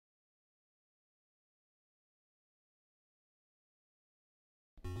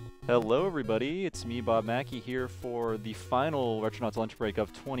Hello everybody, it's me Bob Mackey here for the final Retronauts lunch break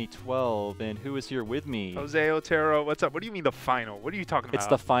of 2012, and who is here with me? Jose Otero, what's up? What do you mean the final? What are you talking about? It's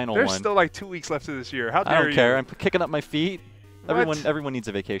the final There's one. still like 2 weeks left of this year. How dare you? I don't care, I'm kicking up my feet. What? Everyone needs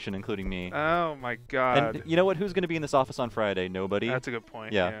a vacation, including me. Oh my god. And you know what? Who's going to be in this office on Friday? Nobody. That's a good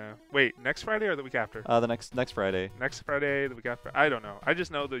point. Yeah. Wait, next Friday or the week after? The next Friday. Next Friday, the week after. I don't know. I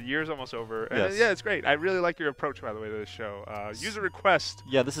just know the year's almost over. And Yes. yeah, it's great. I really like your approach, by the way, to this show. User request.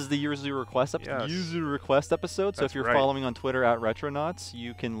 Yeah, this is the user request episode. So That's if you're right. following on Twitter at Retronauts,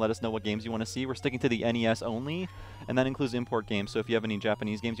 you can let us know what games you want to see. We're sticking to the NES only, and that includes import games. So if you have any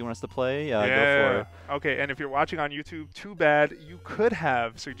Japanese games you want us to play, go for it. Okay, and if you're watching on YouTube, too bad. You could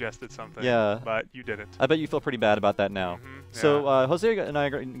have suggested something. Yeah. But you didn't. I bet you feel pretty bad about that now. So yeah. Jose and I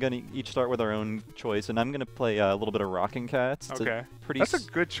are going to each start with our own choice, and I'm going to play a little bit of Rockin' Cats. It's Okay. That's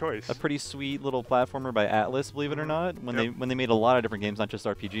a good choice. A pretty sweet little platformer by Atlas, believe it or not. When they made a lot of different games, not just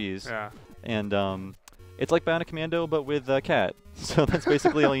RPGs. Yeah. And it's like Bionic Commando, but with a cat. So that's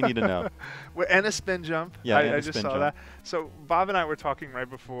basically all you need to know. And a spin jump. Yeah, I just saw that. So Bob and I were talking right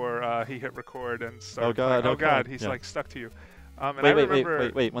before he hit record and started. Oh God! He's yeah. like stuck to you.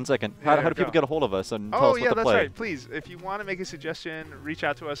 Wait, 1 second. How do people get a hold of us and tell us what to play? Oh, yeah, that's right. Please, if you want to make a suggestion, reach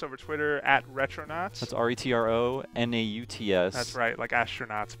out to us over Twitter at Retronauts. That's Retronauts. That's right, like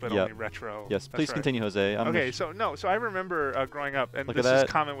astronauts, but only retro. Yes, please continue, Jose. Okay, so I remember growing up, and this is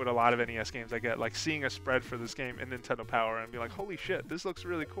common with a lot of NES games I get, like seeing a spread for this game in Nintendo Power and be like, holy shit, this looks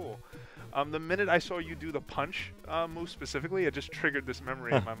really cool. The minute I saw you do the punch move specifically, it just triggered this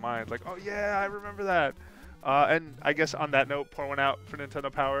memory in my mind. Like, oh yeah, I remember that. And I guess on that note, pour one out for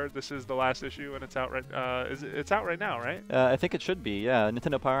Nintendo Power. This is the last issue, and it's out right. It's out right now, right? I think it should be. Yeah,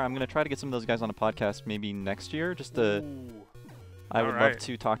 Nintendo Power. I'm gonna try to get some of those guys on a podcast maybe next year, just to. Ooh. I would love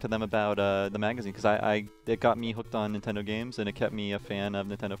to talk to them about the magazine, because it got me hooked on Nintendo games, and it kept me a fan of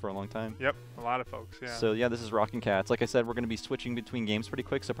Nintendo for a long time. Yep, a lot of folks, yeah. So yeah, this is Rockin' Cats. Like I said, we're going to be switching between games pretty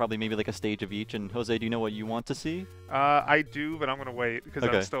quick, so probably maybe like a stage of each. And Jose, do you know what you want to see? I do, but I'm going to wait, because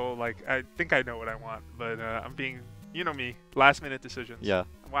Okay. I'm still like, I think I know what I want, but I'm being, you know me, last minute decisions. Yeah.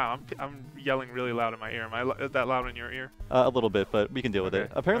 Wow, I'm yelling really loud in my ear. Am I that loud in your ear? A little bit, but we can deal with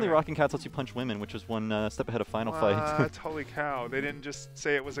it. Apparently, okay. Rockin' Cats lets you punch women, which is one step ahead of Final Fight. Holy cow! They didn't just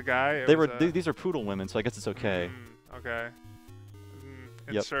say it was a guy. These are poodle women, so I guess it's okay. Okay.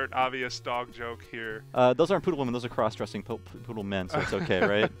 Insert obvious dog joke here. Those aren't poodle women; those are cross-dressing poodle men, so it's okay,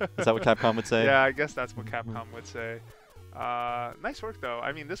 right? Is that what Capcom would say? Yeah, I guess that's what Capcom would say. Nice work, though.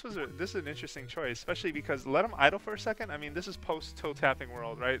 I mean, this is an interesting choice, especially because let him idle for a second. I mean, this is post-toe tapping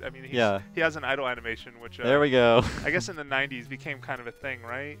world, right? I mean, he has an idle animation, which there we go. I guess in the '90s became kind of a thing,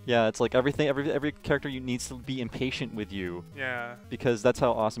 right? Yeah, it's like every character needs to be impatient with you. Yeah. Because that's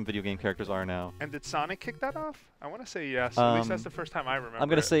how awesome video game characters are now. And did Sonic kick that off? I want to say yes. At least that's the first time I remember. I'm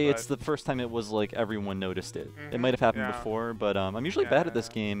gonna say it's the first time it was like everyone noticed it. It might have happened before, but I'm usually bad at this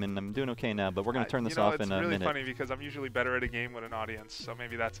game, and I'm doing okay now. But we're gonna turn this off in a minute. It's really funny because I'm usually better at a game with an audience, so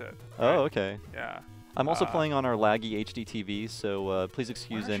maybe that's it. Oh, okay. Yeah. I'm also playing on our laggy HD TV, so please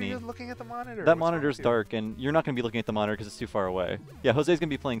excuse Why aren't any. you just looking at the monitor? That monitor's dark, and you're not going to be looking at the monitor because it's too far away. Yeah, Jose's going to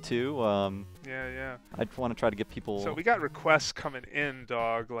be playing too. Yeah. I want to try to get people. So we got requests coming in,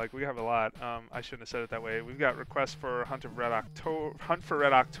 dog. Like we have a lot. I shouldn't have said it that way. We've got requests for Hunt for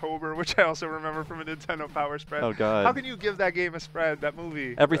Red October, which I also remember from a Nintendo Power spread. Oh God. How can you give that game a spread? That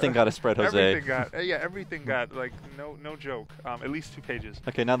movie. Everything got a spread, Jose. Everything got like no joke. At least 2 pages.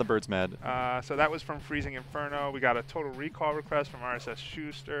 Okay, now the bird's mad. So that was from Freezing Inferno. We got a Total Recall request from RSS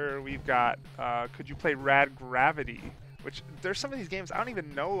Schuster. We've got could you play Rad Gravity? Which there's some of these games I don't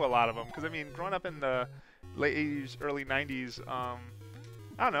even know a lot of them, because I mean growing up in the late 80s, early 90s, I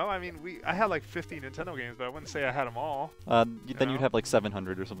don't know. I mean I had like 50 Nintendo games, but I wouldn't say I had them all. Then you'd have like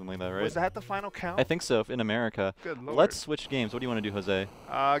 700 or something like that, right? Was that the final count? I think so. In America. Good lord. Let's switch games. What do you want to do, Jose?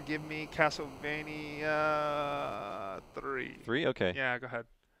 Give me Castlevania 3. 3? Okay. Yeah, go ahead.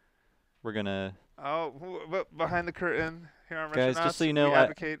 We're gonna. Oh, behind the curtain here on Guys, Retronauts, just so you know, I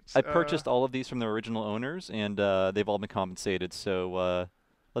purchased all of these from their original owners, and they've all been compensated. So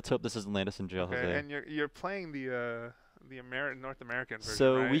let's hope this doesn't land us in jail, Jose. And you're playing the North American version,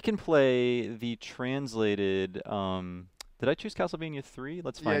 so right? we can play the translated. Did I choose Castlevania 3?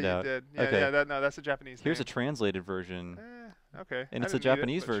 Let's find out. Yeah, you did. Yeah, okay. Yeah, that's a Japanese Here's name. a translated version. Okay. And it's a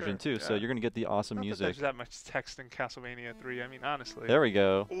Japanese version, too, so you're going to get the awesome music. There's that much text in Castlevania 3. I mean, honestly. There we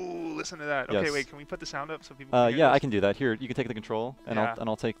go. Ooh, listen to that. Yes. Okay, wait, can we put the sound up so people can hear yeah, this? I can do that. Here, you can take the control, and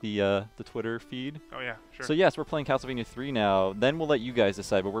I'll take the Twitter feed. Oh, yeah, sure. So, yes, we're playing Castlevania 3 now. Then we'll let you guys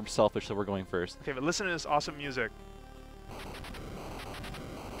decide, but we're selfish, so we're going first. Okay, but listen to this awesome music.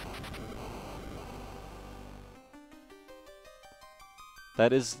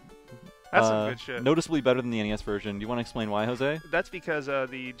 That is That's some good shit. Noticeably better than the NES version. Do you want to explain why, Jose? That's because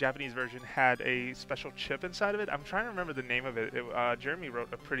the Japanese version had a special chip inside of it. I'm trying to remember the name of it. Jeremy wrote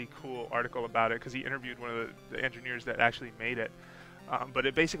a pretty cool article about it because he interviewed one of the engineers that actually made it. But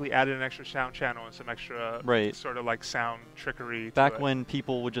it basically added an extra sound channel and some extra sort of like sound trickery. Back when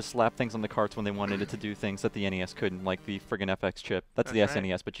people would just slap things on the carts when they wanted it to do things that the NES couldn't, like the friggin' FX chip. That's the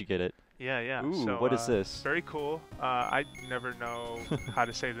SNES, but you get it. Yeah, yeah. Ooh, so, what is this? Very cool. I never know how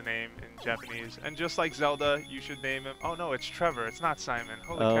to say the name in Japanese. And just like Zelda, you should name him. Oh no, it's Trevor. It's not Simon.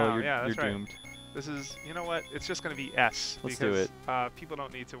 Holy cow! Yeah, that's right. Doomed. This is, you know what? It's just gonna be S. Let's because, do it. People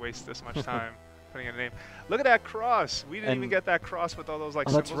don't need to waste this much time. Putting in a name. Look at that cross. We didn't even get that cross with all those like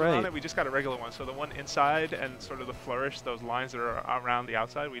symbols on it. We just got a regular one. So the one inside and sort of the flourish, those lines that are around the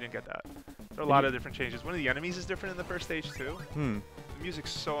outside, we didn't get that. There are a lot of different changes. One of the enemies is different in the first stage too. The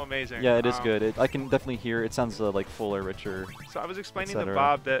music's so amazing. Yeah, it is good. I can definitely hear it sounds like fuller, richer. So I was explaining to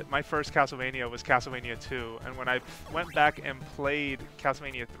Bob that my first Castlevania was Castlevania 2, and when I went back and played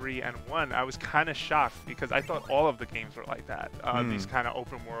Castlevania 3 and 1, I was kind of shocked because I thought all of the games were like that. These kind of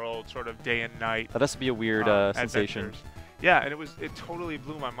open world, sort of day and night. That has to be a weird sensation. Adventures. Yeah, and it totally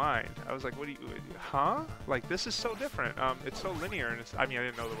blew my mind. I was like, what do you, huh? Like, this is so different. It's so linear, and I mean, I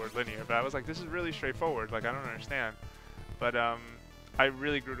didn't know the word linear, but I was like, this is really straightforward. Like, I don't understand. But I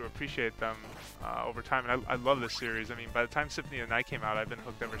really grew to appreciate them over time, and I love this series. I mean, by the time Symphony of the Night came out, I've been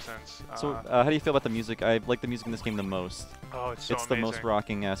hooked ever since. So, how do you feel about the music? I like the music in this game the most. Oh, it's so amazing. the most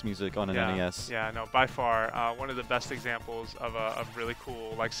rocking-ass music on an NES. Yeah, no, by far, one of the best examples of really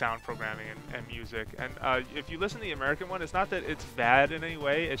cool, like, sound programming and music. And if you listen to the American one, it's not that it's bad in any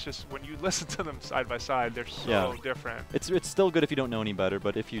way, it's just when you listen to them side by side, they're so different. It's still good if you don't know any better,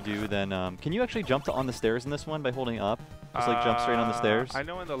 but if you do, then can you actually jump on the stairs in this one by holding up? Just like jump straight on the stairs? I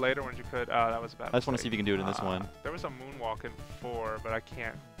know in the later ones you could. That was a bad I just want to see if you can do it in this one. There was a moonwalk in 4, but I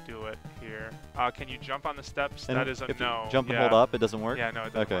can't do it here. Can you jump on the steps? And that is a no. Jump and hold up, it doesn't work? Yeah, no,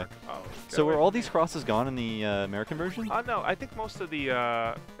 it doesn't work. Oh, so were all these crosses gone in the American version? No, I think most of the,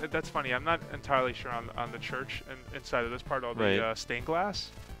 that's funny, I'm not entirely sure on the church and inside of this part, all the stained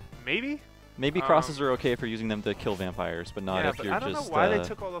glass. Maybe? Maybe crosses are okay for using them to kill vampires, but not if you're just... I don't know why they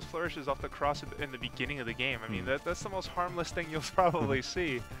took all those flourishes off the cross in the beginning of the game. I mean, that's the most harmless thing you'll probably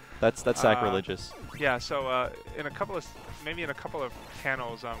see. That's sacrilegious. Yeah, so in a couple of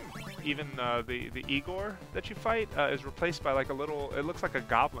panels, even the Igor that you fight is replaced by like a little, it looks like a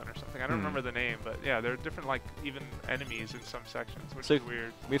goblin or something. I don't remember the name, but yeah, there are different like even enemies in some sections, which is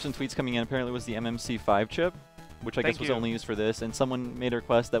weird. We have some tweets coming in. Apparently it was the MMC5 chip, which I guess was only used for this, and someone made a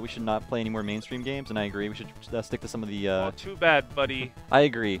request that we should not play any more mainstream games, and I agree. We should stick to some of the... well, too bad, buddy. I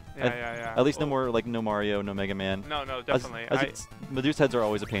agree. Yeah. At least no more, like, no Mario, no Mega Man. No, definitely. Medusa heads are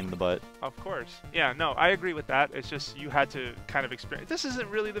always a pain in the butt. Of course. Yeah, no, I agree with that. It's just you had to kind of experience... This isn't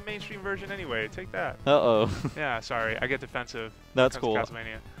really the mainstream version anyway. Take that. Uh-oh. Yeah, sorry. I get defensive. That's cool.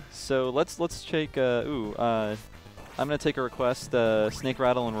 Castlevania. So let's take... I'm going to take a request, Snake,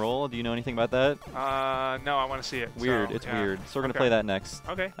 Rattle, and Roll. Do you know anything about that? No, I want to see it. Weird. So, it's weird. So we're going to play that next.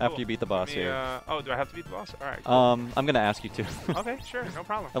 Okay, after you beat the boss here. Oh, do I have to beat the boss? All right, cool. I'm going to ask you to. Okay, sure. No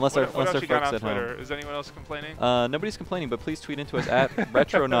problem. Unless what else they're you got on at Twitter? home. Is anyone else complaining? Nobody's complaining, but please tweet into us at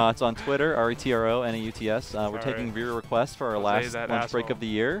Retronauts on Twitter, RETRONAUTS. We're taking viewer requests for our last lunch break of the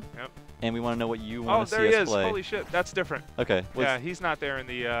year. Yep. And we want to know what you want to see us play. Oh, there he is. Holy shit. That's different. Okay. Yeah, he's not there in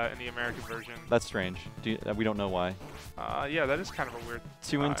the American version. That's strange. We don't know why. Yeah, that is kind of a weird...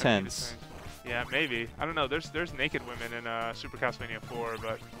 Too intense. Yeah, maybe. I don't know. There's naked women in Super Castlevania 4,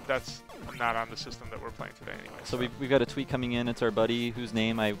 but that's not on the system that we're playing today anyway. So we've got a tweet coming in. It's our buddy whose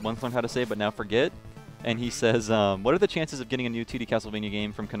name I once learned how to say but now forget. And he says, what are the chances of getting a new 2D Castlevania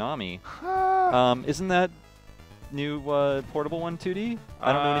game from Konami? Isn't that... new portable one 2D?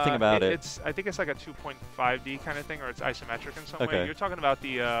 I don't know anything about it. I think it's like a 2.5D kind of thing, or it's isometric in some way. You're talking about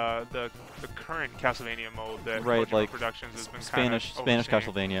the current Castlevania mode that like Productions has been Spanish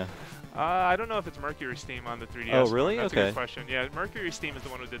Castlevania. I don't know if it's Mercury Steam on the 3DS. Oh, really? That's a good question. Yeah, Mercury Steam is the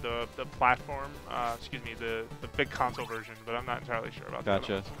one who did the platform, the big console version, but I'm not entirely sure about that.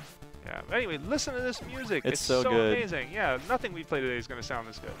 Gotcha. Yeah. But anyway, listen to this music. It's so good. Amazing. Yeah, nothing we play today is going to sound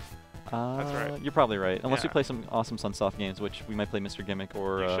this good. That's right. You're probably right. Unless we play some awesome Sunsoft games, which we might play Mr. Gimmick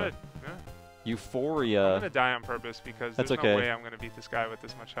or... You should. Yeah. Euphoria. I'm going to die on purpose because there's no way I'm going to beat this guy with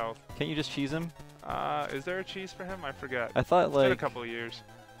this much health. Can't you just cheese him? Is there a cheese for him? I forget. I thought it's like... been a couple of years.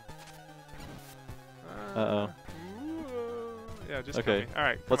 Uh-oh. Yeah, just okay. All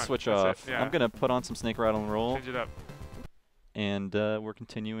right, let's switch off. Yeah. I'm going to put on some Snake, Rattle, and Roll. Change it up. And we're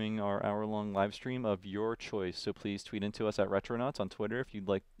continuing our hour-long live stream of your choice. So please tweet into us at Retronauts on Twitter if you'd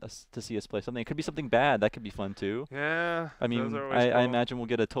like us to see us play something. It could be something bad. That could be fun too. Yeah. I mean, those are always cool. I imagine we'll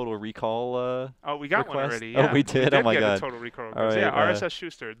get a Total Recall. Oh, we got request. one already. Yeah. Oh, we did. Oh my God. Total Recall request. All right, yeah, RSS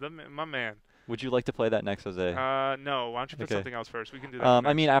Schuster, my man. Would you like to play that next, Jose? No. Why don't you put something else first? We can do that.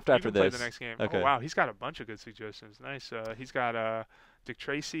 I mean, after this. Play the next game. Okay. Oh wow, he's got a bunch of good suggestions. Nice. He's got Dick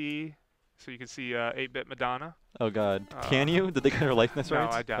Tracy. So you can see 8-bit Madonna. Oh God, can you? Did they get her likeness right?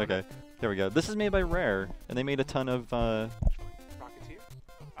 No, I doubt it. Okay, there we go. This is made by Rare, and they made a ton of. Rocketeer.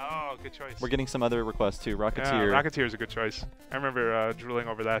 Oh, good choice. We're getting some other requests too. Rocketeer. Yeah, Rocketeer is a good choice. I remember drooling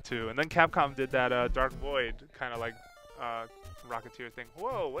over that too. And then Capcom did that Dark Void kind of like Rocketeer thing.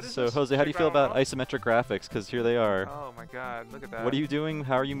 Whoa, what is this? So Jose, how do you feel about isometric graphics? Because here they are. Oh my God, look at that. What are you doing?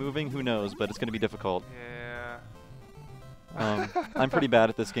 How are you moving? Who knows? But it's going to be difficult. Yeah. I'm pretty bad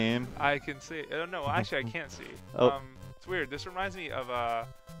at this game. I can see. No, actually, I can't see. Oh. It's weird. This reminds me of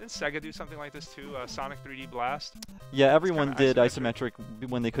didn't Sega do something like this too? Sonic 3D Blast. Yeah, everyone did isometric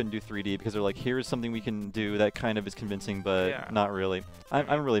when they couldn't do 3D because they're like, here's something we can do that kind of is convincing, but not really.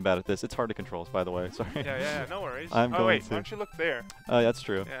 I'm really bad at this. It's hard to control, by the way. Sorry. Yeah, no worries. Oh wait, why don't you look there? Oh, that's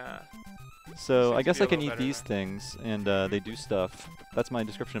true. Yeah. So I guess I can eat these things, and they do stuff. That's my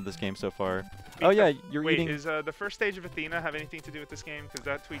description of this game so far. Oh yeah, you're eating. Wait, is the first stage of Athena have anything to do with this game? Because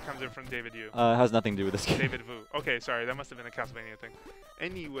that tweet comes in from David Yu. It has nothing to do with this game. David Vu. Okay, sorry, that must have been a Castlevania thing.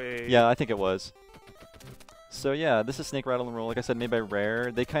 Anyway. Yeah, I think it was. So yeah, this is Snake Rattle and Roll. Like I said, made by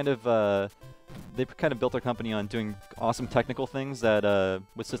Rare. They kind of built their company on doing awesome technical things that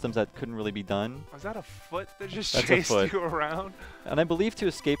with systems that couldn't really be done. Was that a foot that just That's chased you around? And I believe to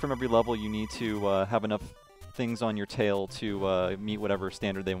escape from every level, you need to have enough things on your tail to meet whatever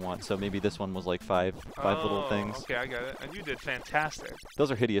standard they want. So maybe this one was like five little things. Okay, I got it. And you did fantastic. Those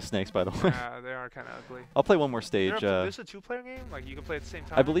are hideous snakes, by the way. Yeah, they are kind of ugly. I'll play one more stage. This is a two-player game? Like you can play at the same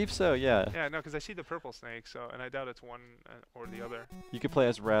time? I believe so, yeah. Yeah, no, because I see the purple snake, and I doubt it's one or the other. You could play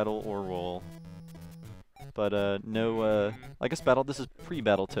as Rattle or Roll. But no, I guess this is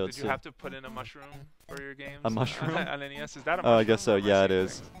pre-Battletoads. Did you have to put in a mushroom for your games? A mushroom? On NES? Is that a mushroom? Oh, I guess so. Yeah, it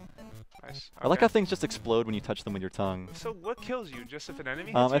is. Nice. I like how things just explode when you touch them with your tongue. So what kills you? Just if an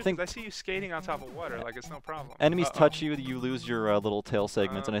enemy hits I think I see you skating on top of water, like it's no problem. Enemies touch you, you lose your little tail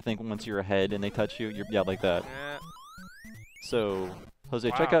segments, and I think once you're ahead and they touch you, you're like that. Yeah. So, Jose,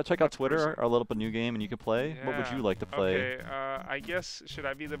 check out Twitter. I'll load up a new game and you can play. Yeah. What would you like to play? Okay, I guess, should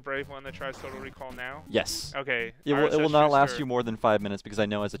I be the brave one that tries Total Recall now? Yes. Okay. It will not last you more than 5 minutes because I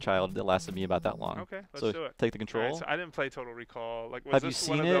know as a child it lasted me about that long. Okay, let's do it. Take the control. Right, so I didn't play Total Recall. Like, was Have you this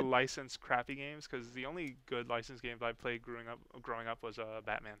seen one of the licensed crappy games? Because the only good licensed games I played growing up was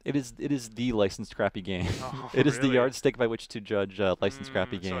Batman. It is the licensed crappy game. Oh, it is really? the yardstick by which to judge licensed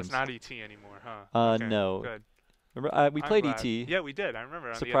crappy games. So it's not ET anymore, huh? Okay, no. Good. Remember, we played ET. Yeah, we did. I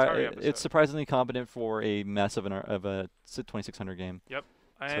remember on the Atari episode. It's surprisingly competent for a mess of a 2600 game. Yep.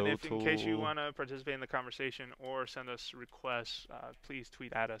 And if in case you want to participate in the conversation or send us requests, please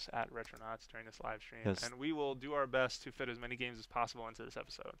tweet at us at Retronauts during this live stream. Yes. And we will do our best to fit as many games as possible into this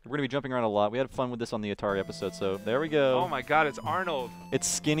episode. We're going to be jumping around a lot. We had fun with this on the Atari episode, so there we go. Oh my God, it's Arnold. It's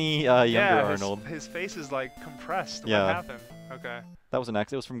skinny, younger Arnold. His face is like compressed. Yeah. What happened? Okay. That was an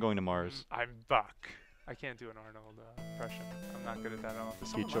accident. It was from going to Mars. I'm Buck. I can't do an Arnold impression. I'm not good at that at all.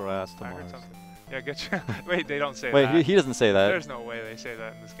 Get your ass to I Mars. heard something. Yeah, get your. Wait, they don't say that. Wait, he doesn't say that. There's no way they say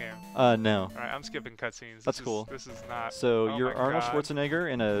that in this game. No. All right, I'm skipping cutscenes. That's cool. This is not. So oh you're Arnold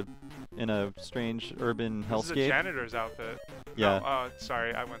Schwarzenegger in a strange urban hellscape. This is a janitor's outfit. Yeah. No,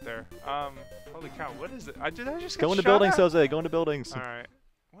 sorry, I went there. Holy cow, what is it? Did I just get Go into buildings, Jose. Go into buildings. All right.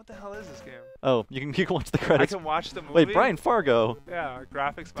 What the hell is this game? Oh, you can watch the credits. I can watch the movie. Wait, Brian Fargo. Yeah,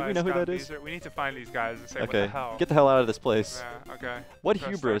 graphics by Do we know who that is? We need to find these guys and say okay. what the hell. Get the hell out of this place. Yeah, okay. What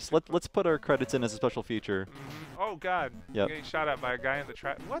hubris? Let's put our credits in as a special feature. Oh God. Yep. Getting shot at by a guy in the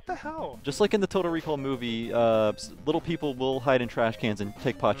trash. What the hell? Just like in the Total Recall movie, little people will hide in trash cans and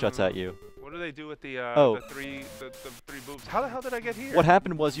take pot shots at you. What do they do with the three boobs? How the hell did I get here? What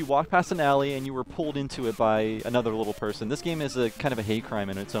happened was you walked past an alley and you were pulled into it by another little person. This game is a kind of a hate crime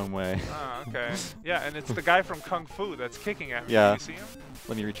in its own way. Ah, okay. Yeah, and it's the guy from Kung Fu that's kicking at me. Yeah. Can you see him?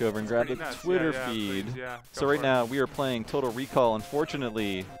 Let me reach over and grab the Twitter feed. Please, so right now we are playing Total Recall.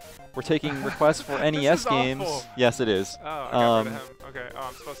 Unfortunately, we're taking requests for NES games. Awful. Yes, it is. Oh, I got rid of him. Okay. Oh,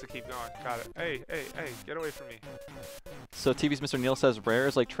 I'm supposed to keep going. Got it. Hey, get away from me. So TV's Mr. Neil says Rare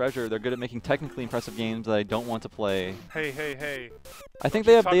is like Treasure. They're good at making technically impressive games that I don't want to play. Hey. I think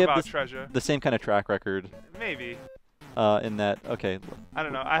they have the same kind of track record. Maybe. In that, okay. I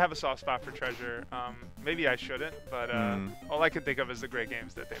don't know. I have a soft spot for Treasure. Maybe I shouldn't, but all I can think of is the great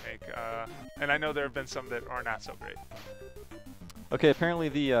games that they make. And I know there have been some that are not so great. Okay, apparently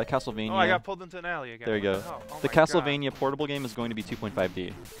the Castlevania... Oh, I got pulled into an alley again. There you go. The Castlevania portable game is going to be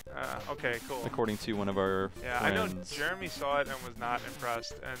 2.5D. Okay, cool. According to one of our friends. I know Jeremy saw it and was not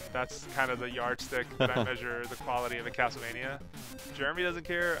impressed, and that's kind of the yardstick that I measure the quality of a Castlevania. Jeremy doesn't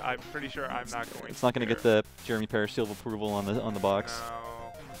care. I'm pretty sure I'm not going to. It's not going to get the Jeremy Parrish seal of approval on the box.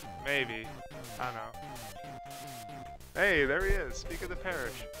 No, maybe. I don't know. Hey, there he is. Speak of the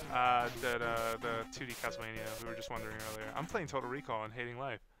Parish. The 2D Castlevania we were just wondering earlier. I'm playing Total Recall and hating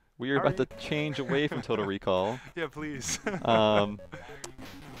life. We are about to change away from Total Recall. Yeah, please.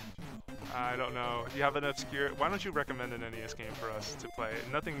 I don't know. You have an obscure... Why don't you recommend an NES game for us to play?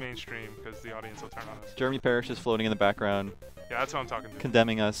 Nothing mainstream, because the audience will turn on us. Jeremy Parrish is floating in the background. Yeah, that's what I'm talking to.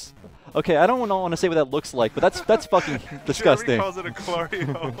 Condemning us. Okay, I don't want to say what that looks like, but that's fucking disgusting. Jeremy calls it a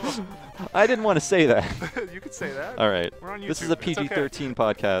Chlorio. I didn't want to say that. You could say that. All right. We're on YouTube. This is a PG-13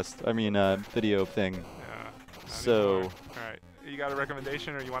 podcast. I mean, video thing. Yeah. So... All right. You got a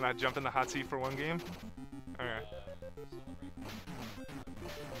recommendation, or you want to jump in the hot seat for one game? Okay.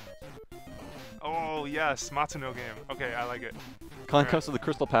 Oh yes, Matsuno game. Okay, I like it. Conquest of the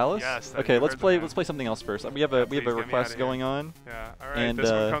Crystal Palace? Yes. Okay, let's play something else first. We have a request going on. Yeah. All right. And this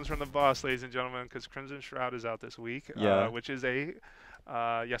one comes from the boss, ladies and gentlemen, because Crimson Shroud is out this week. Yeah. Which is a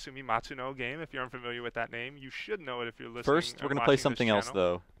Yasumi Matsuno game. If you're unfamiliar with that name, you should know it if you're listening. First, we're gonna play something else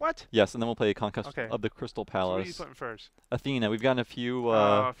though. What? Yes, and then we'll play Conquest of the Crystal Palace. So what are you putting first? Athena. We've gotten a few.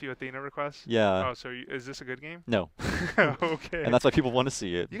 A few Athena requests. Yeah. Oh, so is this a good game? No. Okay. And that's why people want to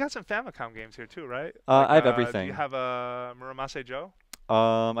see it. You got some Famicom games here too, right? I have everything. Do you have a Muramase Joe?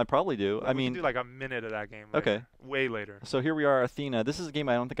 I probably do. I mean, we can do like a minute of that game later. Okay. Way later. So here we are, Athena. This is a game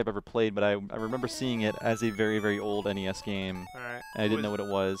I don't think I've ever played, but I remember seeing it as a very, very old NES game. All right. And I didn't know what it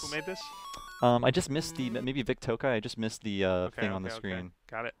was. Who made this? I just missed maybe Vic Tokai. I just missed the thing on the screen. Okay.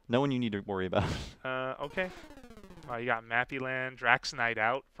 Got it. No one you need to worry about. Okay. You got Mappy Land, Drax Night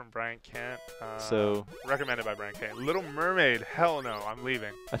Out from Brian Kent. Recommended by Brian Kent. Little Mermaid. Hell no, I'm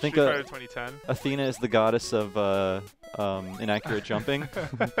leaving. I think Street Fighter 2010. Athena is the goddess of inaccurate jumping.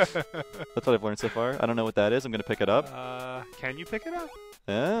 That's what I've learned so far. I don't know what that is. I'm gonna pick it up. Can you pick it up?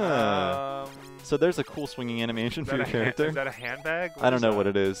 Yeah. So there's a cool swinging animation for your character. Is that a handbag? I don't know what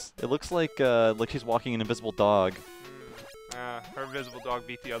it is. It looks like she's walking an invisible dog. Her invisible dog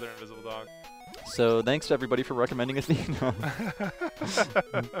beat the other invisible dog. So thanks to everybody for recommending Athena.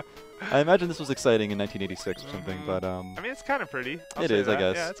 I imagine this was exciting in 1986 or something, but I mean, it's kind of pretty. It is, I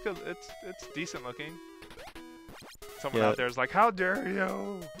guess. Yeah, it's good. It's decent looking. Someone out there is like, "How dare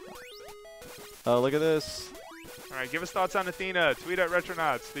you!" Oh, look at this. All right, give us thoughts on Athena. Tweet at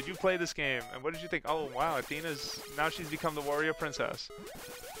Retronauts. Did you play this game? And what did you think? Oh, wow, Athena's now she's become the warrior princess.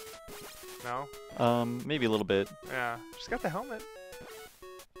 No? Maybe a little bit. Yeah, she's got the helmet.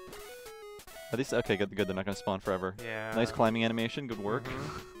 Are these okay? Good. They're not gonna spawn forever. Yeah. Nice climbing animation. Good work.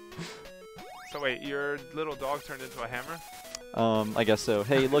 So wait, your little dog turned into a hammer? I guess so.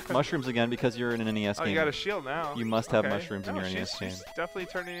 Hey, look, mushrooms again because you're in an NES game. Oh, you got a shield now. You must have mushrooms in your NES game. She's definitely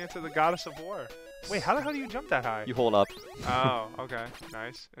turning into the goddess of war. Wait, how the hell do you jump that high? You hold up. Oh, okay.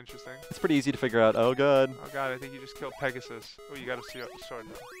 Nice. Interesting. It's pretty easy to figure out. Oh, God. Oh, God, I think you just killed Pegasus. Oh, you got a sword,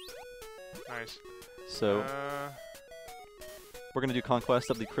 though. Nice. So, we're going to do Conquest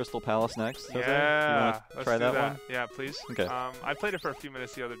of the Crystal Palace next. Yeah. You want to try that one? Yeah, please. Okay. I played it for a few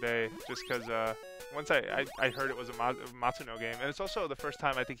minutes the other day just because once I heard it was a Matsuno game. And it's also the first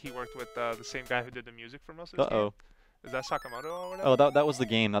time I think he worked with the same guy who did the music for most of this game. Is that Sakamoto or whatever? Oh, that was the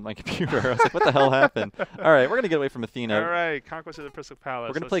game, not my computer. I was like, what the hell happened? All right, we're going to get away from Athena. All right, Conquest of the Crystal Palace.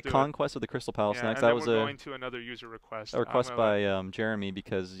 We're going to play Conquest of the Crystal Palace next. And then we're going to another user request. A request by Jeremy,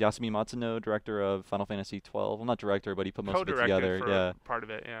 because Yasumi Matsuno, director of Final Fantasy 12. Well, not director, but he put most of it together. For part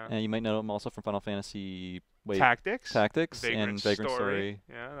of it, yeah. And you might know him also from Final Fantasy... Tactics and Vagrant Story.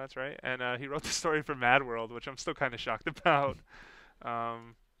 Yeah, that's right. And he wrote the story for Mad World, which I'm still kind of shocked about.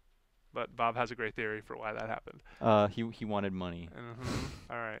 But Bob has a great theory for why that happened. He wanted money.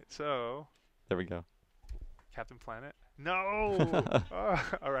 All right, so... There we go. Captain Planet? No!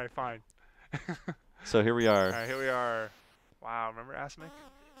 All right, fine. So here we are. All right, here we are. Wow, remember Asmic?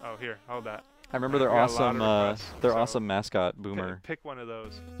 Oh, here, hold that. I remember their awesome mascot, Boomer. Pick one of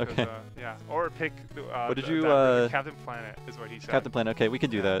those. Okay. Yeah, or pick... what did you... Captain Planet is what he said. Captain Planet, okay, we can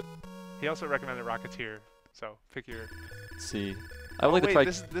do that. He also recommended Rocketeer, so pick your... Let's see. I would like to try...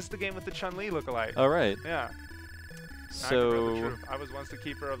 This is the game with the Chun-Li lookalike. Oh, right. Yeah. So... I was once the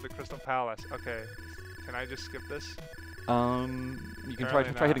keeper of the Crystal Palace. Okay. Can I just skip this? You can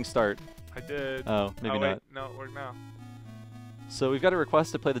try hitting start. I did. Oh, maybe not. No, it worked now. So we've got a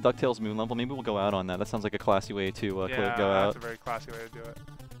request to play the DuckTales Moon Level. Maybe we'll go out on that. That sounds like a classy way to go out. That's a very classy way to do it.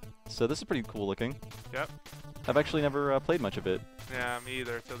 So this is pretty cool looking. Yep. I've actually never played much of it. Yeah, me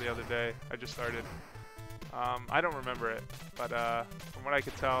either, till the other day. I just started. I don't remember it, but from what I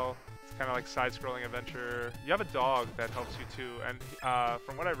could tell, it's kind of like side-scrolling adventure. You have a dog that helps you too, and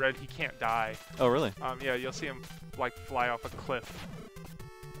from what I read, he can't die. Oh, really? Yeah, you'll see him like fly off a cliff.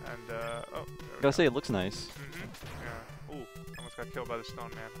 And Gotta say, it looks nice. Yeah. Ooh, almost got killed by the stone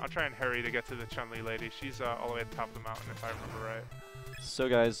man. I'll try and hurry to get to the Chun-Li lady. She's all the way at the top of the mountain, if I remember right. So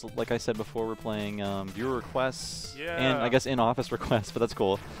guys, like I said before, we're playing viewer requests and I Yeah. guess in-office requests, but that's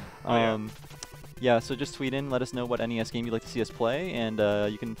cool. Oh, Yeah, so just tweet in, let us know what NES game you'd like to see us play, and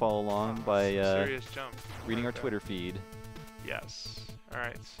you can follow along by serious jump. reading our Twitter feed. Yes. All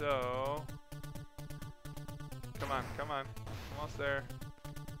right. So, come on, come on, almost there.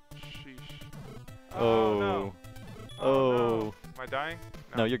 Sheesh. Oh. No. Oh. No. Am I dying?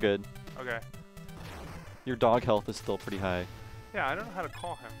 No, you're good. Okay. Your dog health is still pretty high. Yeah, I don't know how to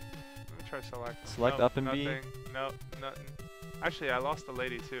call him. Let me try select. Select Nope, up and B. nothing. Nope, nothing. Actually, I lost the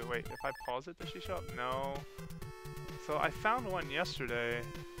lady too. Wait, if I pause it, does she show up? No. So I found one yesterday.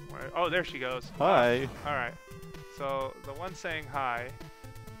 Oh, there she goes. Hi. All right. So the one saying hi,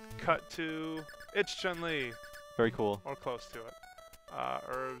 cut to it's Chun-Li, Very cool. or close to it.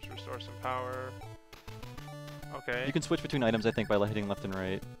 Herbs restore some power. Okay. You can switch between items, I think, by hitting left and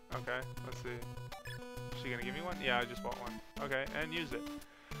right. Okay. Let's see. Is she gonna give me one? Yeah, I just bought one. Okay, and use it.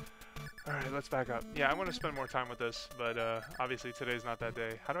 All right, let's back up. Yeah, I want to spend more time with this, but obviously today's not that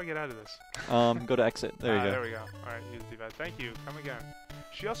day. How do I get out of this? Go to exit. There you go. There we go. All right, use D-pad. Thank you. Come again.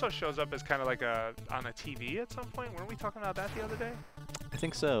 She also shows up as kind of like on a TV at some point. Weren't we talking about that the other day? I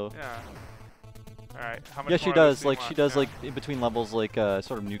think so. Yeah. All right. How much Yeah, more she of this does. do you Like, she want? does, Yeah. like, in between levels, like,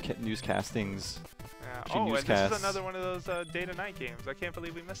 sort of newscastings. Yeah. she Oh, and this newscasts. is another one of those day to night games. I can't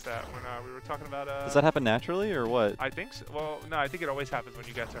believe we missed that when we were talking about. Does that happen naturally, or what? I think so. Well, no, I think it always happens when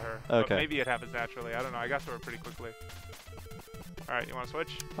you get to her. Okay. But maybe it happens naturally. I don't know. I got to her pretty quickly. All right, you want to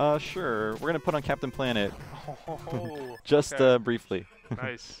switch? Sure. We're gonna put on Captain Planet. Oh, Just okay. Briefly.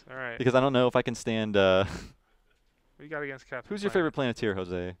 Nice. All right. Because I don't know if I can stand. What you got against Captain? Who's your favorite Planeteer,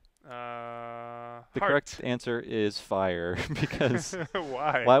 Jose? The Heart. correct answer is fire. Because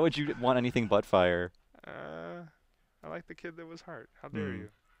Why? why would you want anything but fire? I like the kid that was Heart. How dare you?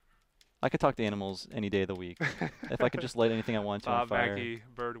 I could talk to animals any day of the week. If I could just light anything I want to on Bob fire. Mackey,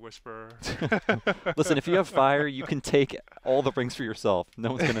 Bird Whisperer. Listen, if you have fire, you can take all the rings for yourself.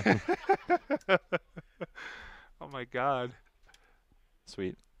 No one's gonna. Oh my God.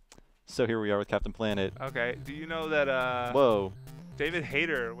 Sweet. So here we are with Captain Planet. Okay. Do you know that? Whoa. David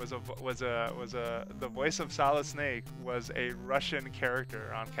Hayter the voice of Solid Snake was a Russian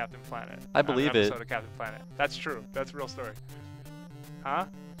character on Captain Planet. I believe on an it. episode of Captain Planet. That's true. That's a real story. Huh?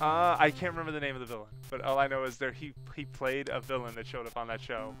 I can't remember the name of the villain, but all I know is he played a villain that showed up on that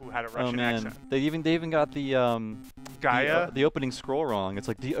show who had a Russian Oh man, accent. they even got the Gaia. the opening scroll wrong. It's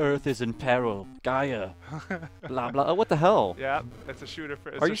like the Earth is in peril, Gaia. Blah blah. Oh, what the hell? Yeah, it's a shooter.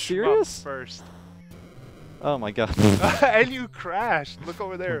 It's Are a you shmup serious? First. Oh my God. And you crashed. Look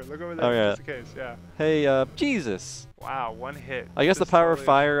over there. Look over there. Oh, yeah. Just in case. Yeah. Hey, Jesus. Wow, one hit. I guess the This power of totally-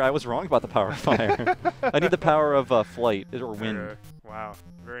 fire. I was wrong about the power of fire. I need the power of flight or wind. Wow,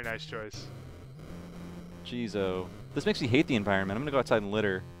 very nice choice. Jeez-o. This makes me hate the environment. I'm gonna go outside and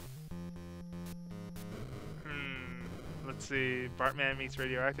litter. Let's see. Bartman meets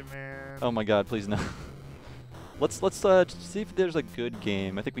Radioactive Man. Oh my God, please no. Let's see if there's a good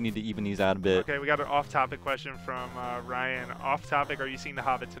game. I think we need to even these out a bit. Okay, we got an off-topic question from Ryan. Off-topic, are you seeing The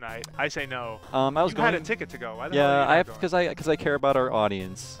Hobbit tonight? I say no. I was You going. had a ticket to go. Why the hell Yeah, are you I have not because I care about our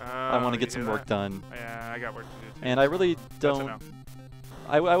audience. I want Oh, to get you some do work that? done. Yeah, I got work to do too. And I really That's a don't. no.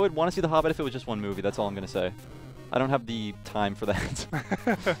 I would want to see The Hobbit if it was just one movie. That's all I'm gonna say. I don't have the time for that.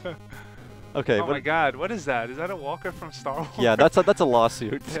 Okay. Oh my God, what is that? Is that a walker from Star Wars? Yeah, that's a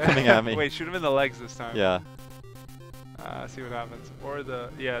lawsuit coming at me. Wait, shoot him in the legs this time. Yeah. See what happens. Or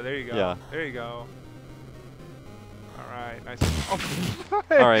yeah, there you go. Yeah. There you go. All right, nice. Oh.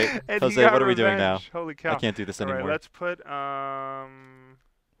 All right, And he Jose, got what are we doing now? revenge. Holy cow. I can't do this All right, anymore. let's put we got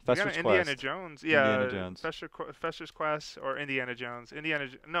Fester's Indiana Quest. Jones. Yeah, Indiana Jones. Fester's Quest or Indiana Jones.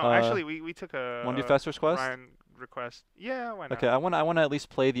 No, Uh, actually, we took a Want to do Fester's Quest? Ryan request. Yeah, why not? Okay, I want to at least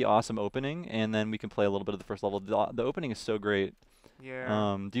play the awesome opening, and then we can play a little bit of the first level. The opening is so great.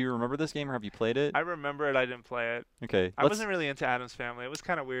 Yeah. Do you remember this game, or have you played it? I remember it. I didn't play it. Okay. I wasn't really into Addams Family. It was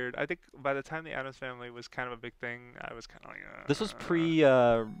kind of weird. I think by the time the Addams Family was kind of a big thing, I was kind of like. This was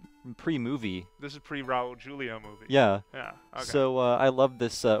pre-movie. This is pre-Raul Julia movie. Yeah. Yeah. Okay. So I love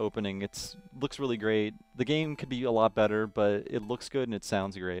this opening. Looks really great. The game could be a lot better, but it looks good and it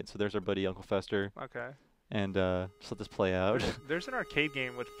sounds great. So there's our buddy Uncle Fester. Okay. and just let this play out. There's an arcade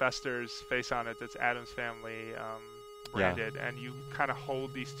game with Fester's face on it that's Adam's Family branded, and you kind of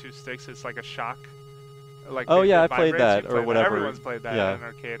hold these two sticks. It's like a shock. Like oh yeah, I vibrates, played that or whatever. Everyone's played that in an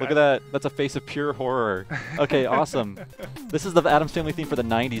arcade. Look at that. That's a face of pure horror. Okay, awesome. This is the Addams Family theme for the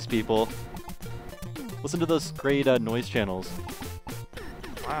 90s, people. Listen to those great noise channels.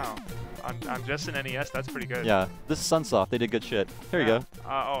 Wow. On just an NES, that's pretty good. Yeah, this is Sunsoft. They did good shit. Here you go.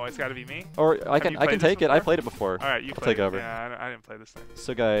 Oh, it's got to be me? Or I can take it. I played it before. All right, you I'll take over. Yeah, I didn't play this thing.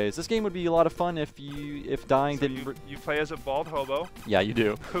 So guys, this game would be a lot of fun if dying so didn't... You play as a bald hobo. Yeah, you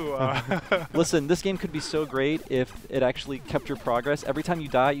do. Who, Listen, this game could be so great if it actually kept your progress. Every time you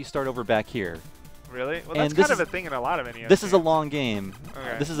die, you start over back here. Really? Well, that's kind of a thing in a lot of NES This games. is a long game.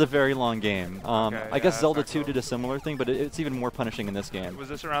 Okay. This is a very long game. I guess Zelda 2 cool. did a similar thing, but it's even more punishing in this game. Was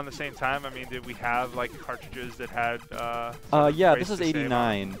this around the same time? I mean, did we have like cartridges that had? Yeah, this is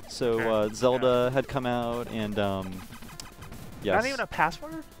 '89. So okay. Zelda had come out, and yes. Not even a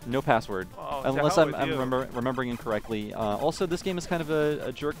password? No password, oh, unless I'm remembering incorrectly. Also, this game is kind of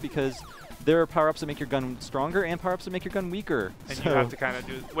a jerk because there are power-ups that make your gun stronger and power-ups that make your gun weaker. And you have to kind of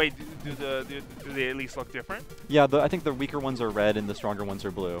do... Wait, do they at least look different? Yeah, I think the weaker ones are red and the stronger ones are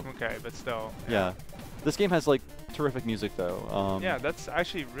blue. Okay, but still. Yeah. This game has, like, terrific music, though. Yeah, that's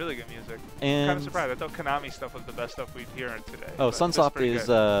actually really good music. And I'm kind of surprised. I thought Konami stuff was the best stuff we'd hear today. Oh, Sunsoft is...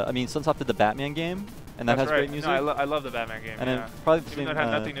 I mean, Sunsoft did the Batman game, and that has great music. No, I love the Batman game, and then probably the Even though it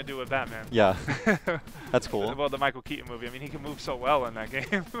had nothing to do with Batman. Yeah. That's cool. Well, the Michael Keaton movie. I mean, he can move so well in that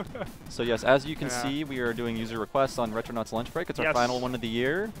game. So, yes, as you can see, we are doing user requests on Retronauts Lunch Break. It's our final one of the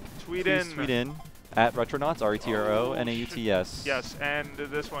year. Tweet in. At Retronauts, Retronauts. Yes, and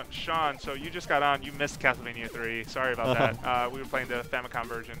this one, Sean, so you just got on. You missed Castlevania 3. Sorry about that. We were playing the Famicom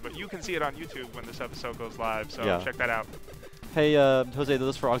version, but you can see it on YouTube when this episode goes live, so check that out. Hey, Jose, does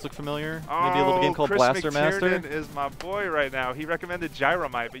those frogs look familiar? Maybe a little game called Chris Blaster McTiernan Master? Is my boy right now. He recommended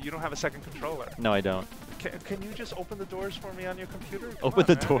Gyromite, but you don't have a second controller. No, I don't. Can you just open the doors for me on your computer? Open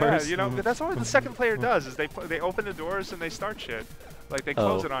the doors? Yeah, you know, that's all the second player does, is they open the doors and they start shit. Like, they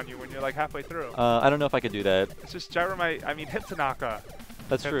close it on you when you're, like, halfway through. I don't know if I could do that. It's just Gyromite. I mean, Hip Tanaka.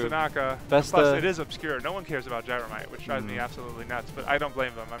 That's true. Tanaka. Plus, it is obscure. No one cares about Gyromite, which drives me absolutely nuts. But I don't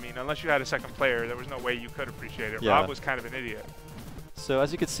blame them. I mean, unless you had a second player, there was no way you could appreciate it. Rob was kind of an idiot. So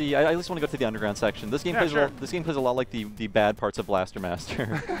as you can see, I at least want to go to the underground section. This game plays this game plays a lot like the bad parts of Blaster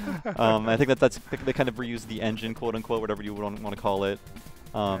Master. I think they kind of reused the engine, quote unquote, whatever you want to call it.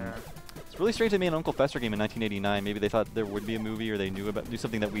 It's really strange they made an Uncle Fester game in 1989. Maybe they thought there would be a movie, or they knew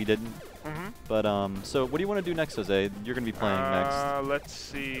something that we didn't. But so what do you want to do next, Jose? You're going to be playing next. Let's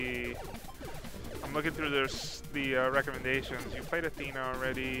see. I'm looking through the recommendations. You played Athena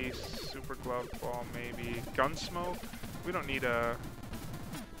already. Super Glove Ball, maybe. Gunsmoke. We don't need a.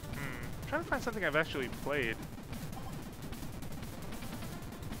 I'm trying to find something I've actually played.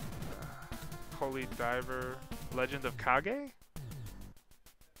 Holy Diver. Legend of Kage.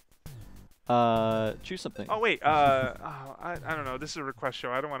 Choose something. Oh wait, I don't know. This is a request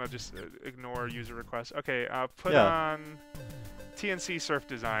show. I don't want to just ignore user requests. Okay, put on TNC Surf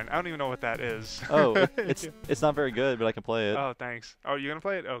Design. I don't even know what that is. Oh, it's not very good, but I can play it. Oh, thanks. Oh, you're gonna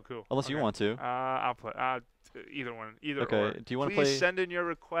play it? Oh, cool. Unless you want to. I'll play. Either one. Either okay. or. Do you want to play? Please send in your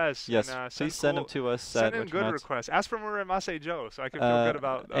requests. Yes. And, please send them to us. Send in good requests. Ask for Muramase Joe, so I can feel good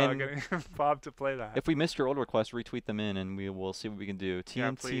about getting Bob to play that. If we missed your old request, retweet them in, and we will see what we can do.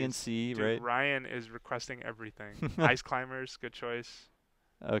 TNC, right? Ryan is requesting everything. Ice Climbers, good choice.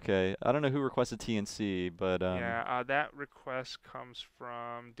 Okay. I don't know who requested TNC, but yeah, that request comes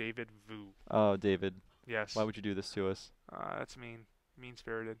from David Vu. Oh, David. Yes. Why would you do this to us? That's mean.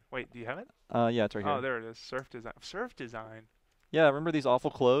 Mean-spirited. Wait, do you have it? Yeah, it's right here. Oh, there it is. Surf design. Surf design. Yeah, remember these awful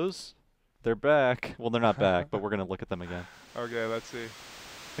clothes? They're back. Well, they're not back, but we're gonna look at them again. Okay, let's see.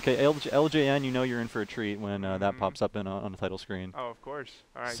 Okay, LJN, you know you're in for a treat when that pops up on the title screen. Oh, of course.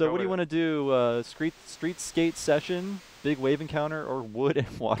 All right. So what do you want to do? Street skate session, big wave encounter, or wood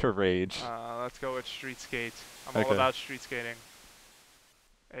and water rage? Let's go with street skate. I'm all about street skating.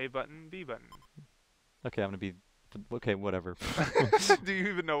 A button, B button. Okay, I'm gonna be. Okay, whatever. Do you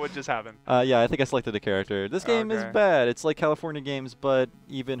even know what just happened? Yeah, I think I selected a character. This game is bad. It's like California Games, but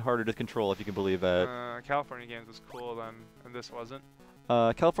even harder to control, if you can believe that. California Games was cool then, and this wasn't?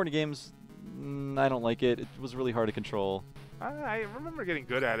 California Games, I don't like it. It was really hard to control. I remember getting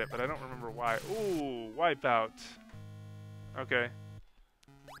good at it, but I don't remember why. Ooh, Wipeout. Okay.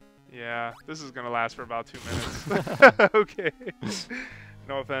 Yeah, this is going to last for about 2 minutes. Okay.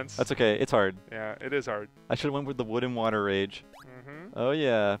 No offense. That's okay. It's hard. Yeah, it is hard. I should have went with the wood and water rage. Oh,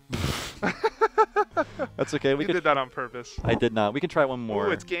 yeah. That's okay. You did that on purpose. I did not. We can try one more.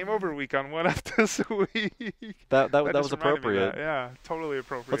 Ooh, it's game over week on 1UP this week. That was appropriate. Yeah, totally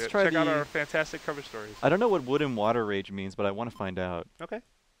appropriate. Let's try Check out our fantastic cover stories. I don't know what wood and water rage means, but I want to find out. Okay.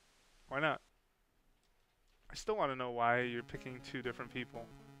 Why not? I still want to know why you're picking two different people.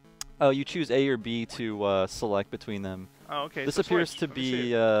 Oh, you choose A or B to select between them. Oh, okay. This so appears to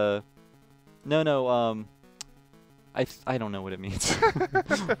be no. I don't know what it means.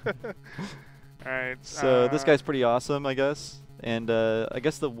 All right. So this guy's pretty awesome, I guess. And I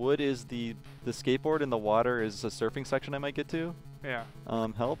guess the wood is the skateboard, and the water is a surfing section I might get to. Yeah.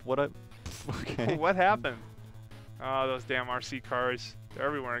 Help? What I? Okay. What happened? Oh, those damn RC cars. They're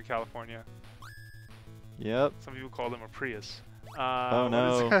everywhere in California. Yep. Some people call them a Prius. Oh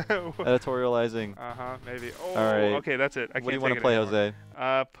no. Editorializing. Maybe. Oh, all right. Okay, that's it. What do you want to play, Jose?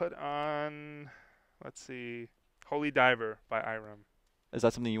 Put on, let's see, Holy Diver by Irem. Is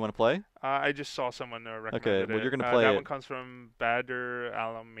that something you want to play? I just saw someone recommend it. Okay, well, you're going to play that it. one comes from Badr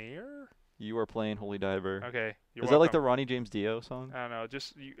Alamir. You are playing Holy Diver. Okay. Is that like the Ronnie James Dio song? I don't know.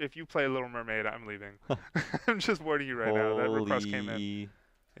 Just if you play Little Mermaid, I'm leaving. I'm just warning you right now. That request came in.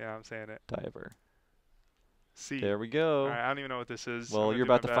 Yeah, I'm saying it. Diver. See. There we go. All right, I don't even know what this is. Well, you're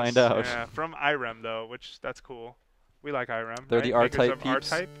about to find out. Yeah, from Irem though, which that's cool. We like Irem. They're right? the R-Type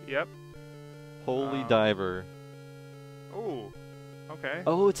peeps. R-Type. Yep. Holy Diver. Ooh. Okay.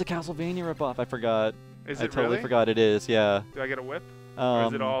 Oh, it's a Castlevania ripoff. I forgot. Is I it totally really? forgot it is. Yeah. Do I get a whip? Or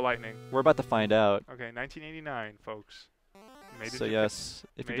is it all lightning? We're about to find out. Okay, 1989, folks. Made so in yes,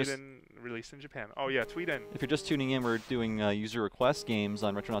 if made you're just released in Japan. Oh yeah, tweet in. If you're just tuning in, we're doing user request games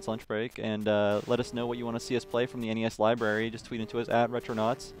on Retronauts Lunch Break, and let us know what you want to see us play from the NES library. Just tweet into us at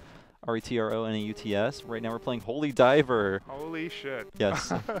Retronauts, Retronauts. Right now we're playing Holy Diver. Holy shit.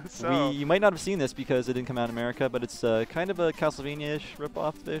 Yes. So you might not have seen this because it didn't come out in America, but it's kind of a Castlevania-ish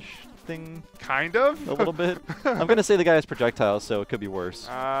ripoff-ish thing. Kind of? A little bit. I'm going to say the guy has projectiles, so it could be worse.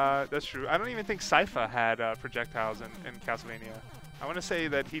 That's true. I don't even think Sypha had projectiles in Castlevania. I want to say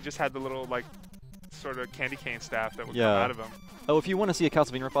that he just had the little, like, sort of candy cane staff that would come out of him. Oh, if you want to see a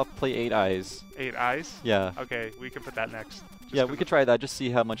Castlevania ripoff, play 8 Eyes. 8 Eyes? Yeah. Okay, we can put that next. Yeah, we could try that. Just see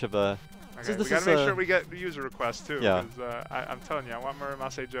how much of a... Okay, we gotta make sure we get the user requests too. Yeah. Because I'm telling you, I want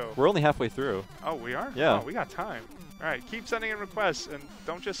Muramasa Joe. We're only halfway through. Oh, we are? Yeah. Oh, we got time. All right, keep sending in requests, and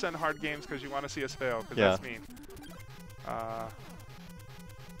don't just send hard games because you want to see us fail, because that's mean.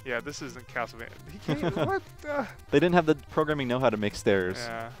 Yeah, this isn't Castlevania. He can't, what? They didn't have the programming know-how to make stairs.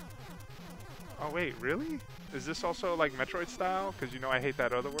 Yeah. Oh, wait, really? Is this also like Metroid style? Because you know I hate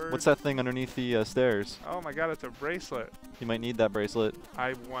that other word. What's that thing underneath the stairs? Oh my god, it's a bracelet. You might need that bracelet.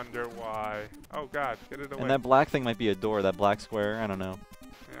 I wonder why. Oh god, get it away. And that black thing might be a door, that black square. I don't know.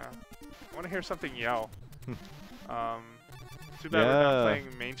 Yeah. I want to hear something yell. Too bad we're not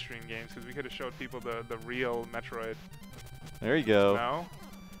playing mainstream games because we could have showed people the real Metroid. There you go. No?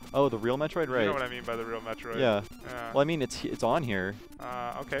 Oh, the real Metroid, right? You know what I mean by the real Metroid. Yeah. Well, I mean, it's on here.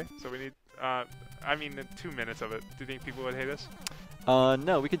 Okay, so we need... I mean, 2 minutes of it. Do you think people would hate us?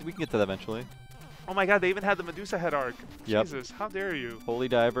 No, we can get to that eventually. Oh my god, they even had the Medusa head arc. Yep. Jesus, how dare you? Holy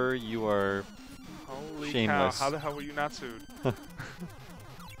Diver, you are shameless. Cow, how the hell were you not sued?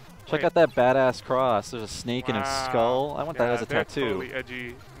 Check out that badass cross. There's a snake in its skull. I want that as a tattoo. Totally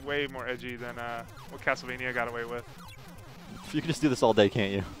edgy. Way more edgy than what Castlevania got away with. You can just do this all day,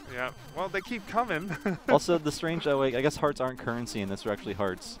 can't you? Yeah. Well, they keep coming. Also, the strange... Oh, wait, I guess hearts aren't currency, and this are actually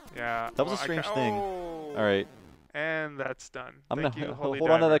hearts. Yeah. That was a strange thing. Oh. All right. And that's done. I'm going to hold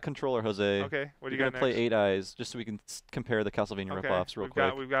on to that controller, Jose. Okay. What do you got got next? Play 8 Eyes, just so we can compare the Castlevania ripoffs real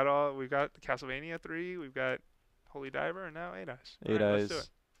quick. We've got Castlevania 3, we've got Holy Diver, and now 8 Eyes. 8 Eyes. Let's do it.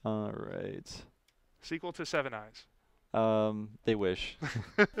 All right. Sequel to 7 Eyes. They wish.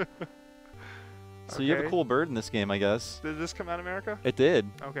 So you have a cool bird in this game, I guess. Did this come out in America? It did.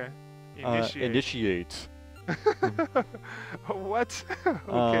 Okay. Initiate. What?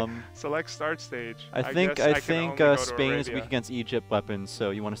 Okay. Select start stage. I think Spain is weak against Egypt weapons, so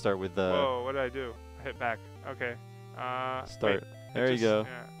you want to start with the... Whoa, what did I do? I hit back. Okay. Start. Wait, there you go.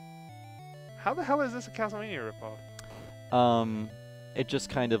 Yeah. How the hell is this a Castlevania ripoff? It just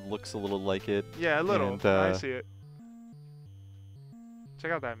kind of looks a little like it. Yeah, a little. And, I see it.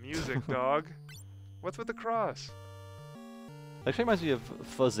 Check out that music, dog. What's with the cross? Actually reminds me of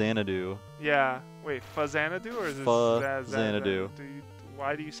Fuzzanadu. Yeah. Wait, Fuzzanadu or is this Fuzzanadu?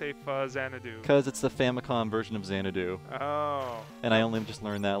 Why do you say Fuzzanadu? Because it's the Famicom version of Xanadu. Oh. And I only just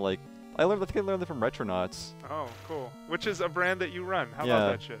learned that, like... I think I learned that from Retronauts. Oh, cool. Which is a brand that you run. How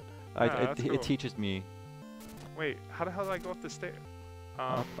about that shit? Cool. It teaches me. Wait, how the hell do I go up the stairs?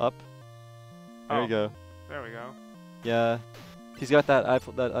 Up. There you go. There we go. Yeah. He's got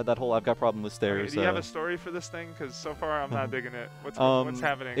that whole I've got problem with stairs. Okay, do you have a story for this thing? Because so far I'm not digging it. What's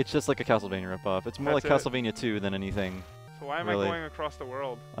happening? It's just like a Castlevania ripoff. It's more like Castlevania 2 than anything. So why am really. I going across the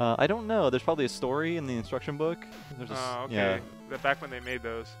world? I don't know. There's probably a story in the instruction book. Oh, okay. Yeah. Back when they made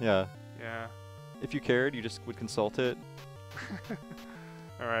those. Yeah. Yeah. If you cared, you just would consult it.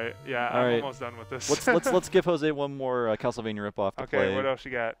 All right. Yeah, I'm almost done with this. let's give Jose one more Castlevania ripoff to play. Okay. What else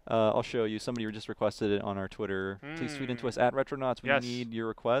you got? I'll show you. Somebody just requested it on our Twitter. Please tweet into us at Retronauts. We need your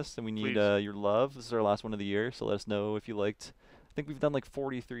requests and we need your love. This is our last one of the year, so let us know if you liked. I think we've done like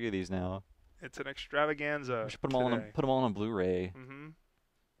 43 of these now. It's an extravaganza. We should put them all on Blu-ray. Mm-hmm.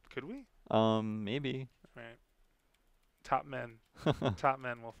 Could we? Maybe. All right. Top men. Top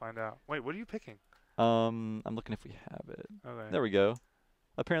men. We'll find out. Wait, what are you picking? I'm looking if we have it. Okay. There we go.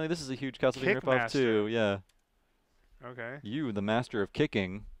 Apparently, this is a huge Castlevania ripoff too. Yeah. Okay. You, the master of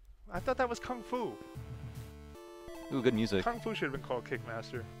kicking. I thought that was Kung Fu. Ooh, good music. Kung Fu should have been called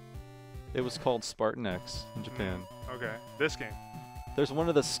Kickmaster. It was called Spartan X in Japan. Okay. This game. There's one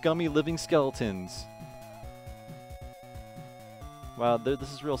of the scummy living skeletons. Wow,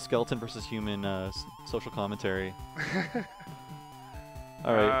 this is real skeleton versus human social commentary.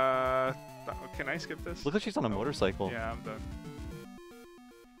 All right. Can I skip this? Looks like she's on a motorcycle. Yeah, I'm done.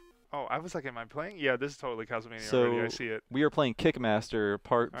 Oh, I was like, am I playing? Yeah, this is totally Castlevania so already. I see it. We are playing Kickmaster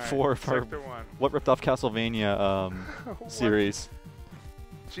Part 4 of our Sector 1. What Ripped Off Castlevania series.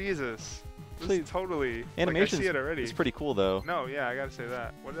 Jesus. This is totally... Animation like, I see it already. It's pretty cool, though. No, yeah, I gotta say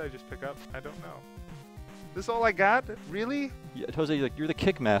that. What did I just pick up? I don't know. This is all I got? Really? Yeah, Jose, you're the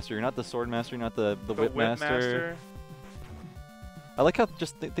Kickmaster. You're not the Sword Master. You're not the Whip Master. I like how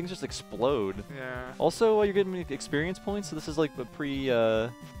things just explode. Yeah. Also, you're getting experience points, so this is like a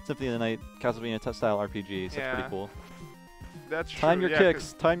pre-Symphony of the Night Castlevania style RPG, so that's pretty cool. That's true. Time your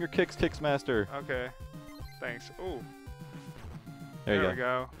kicks. Time your kicks, Kicksmaster. Okay. Thanks. Ooh. There we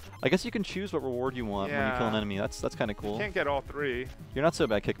go. I guess you can choose what reward you want when you kill an enemy. That's kind of cool. You can't get all 3. You're not so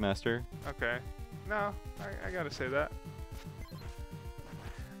bad, Kickmaster. Okay. No, I gotta say that.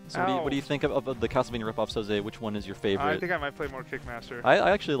 So what do you think of the Castlevania ripoffs, Jose? Which one is your favorite? I think I might play more Kickmaster.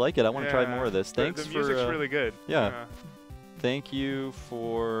 I actually like it. I want to try more of this. Thanks the music's really good. Yeah. Thank you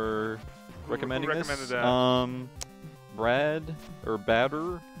for recommending who recommended that? Brad or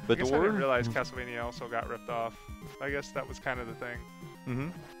Badder? I guess I didn't realize Castlevania also got ripped off. I guess that was kind of the thing. Mm-hmm.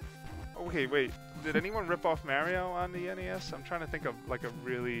 Okay, wait. Did anyone rip off Mario on the NES? I'm trying to think of like a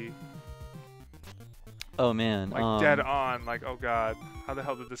really... Oh man. Like dead on, like, oh god, how the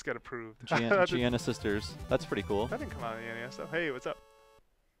hell did this get approved? Gianna Sisters. That's pretty cool. That didn't come out on the NES though. Hey, what's up?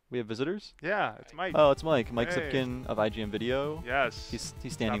 We have visitors? Yeah, it's Mike. Oh, it's Mike. Mike Zipkin of IGN Video. Yes. He's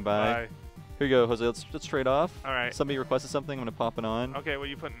standing by. Here you go, Jose. Let's trade off. All right. Somebody requested something. I'm gonna pop it on. Okay, what are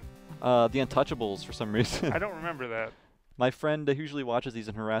you putting? The Untouchables for some reason. I don't remember that. My friend who usually watches these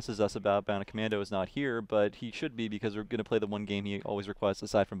and harasses us about Bionic Commando is not here, but he should be because we're going to play the one game he always requests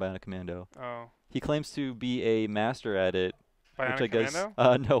aside from Bionic Commando. Oh. He claims to be a master at it. Bionic which I guess,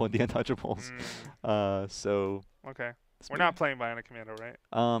 Commando? No, the Untouchables. So... Okay. We're not playing Bionic Commando, right?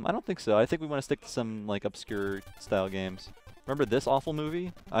 I don't think so. I think we want to stick to some like obscure style games. Remember this awful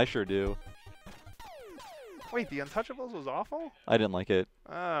movie? I sure do. Wait, the Untouchables was awful? I didn't like it.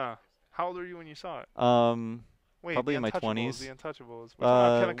 How old were you when you saw it? Wait, probably in my 20s. The Untouchables.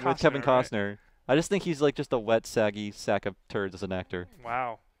 Kevin Costner, with Kevin Costner. Right? I just think he's like just a wet, saggy sack of turds as an actor.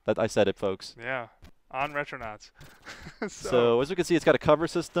 Wow. I said it, folks. Yeah. On Retronauts. So as we can see, it's got a cover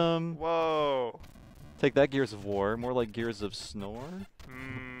system. Whoa. Take that, Gears of War. More like Gears of Snore.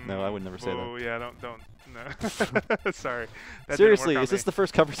 No, I would never say that. Oh yeah, don't. No. Sorry. That Seriously, is this the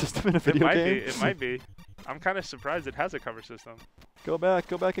first cover system in a video game? It might be. I'm kind of surprised it has a cover system. Go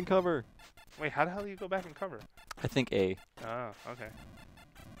back and cover. Wait, how the hell do you go back and cover? I think A. Oh, okay.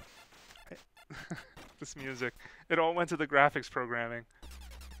 This music. It all went to the graphics programming.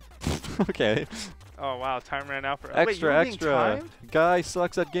 Okay. Oh, wow. Time ran out for... Extra. Timed? Guy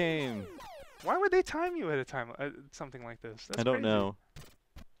sucks at game. Why would they time you at a time something like this? That's I don't crazy. know.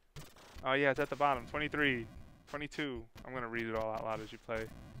 Oh, yeah. It's at the bottom. 23. 22. I'm going to read it all out loud as you play. You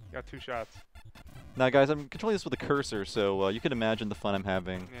got 2 shots. Now, guys, I'm controlling this with a cursor, so you can imagine the fun I'm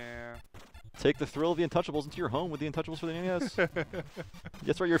having. Yeah. Take the thrill of the Untouchables into your home with the Untouchables for the NES.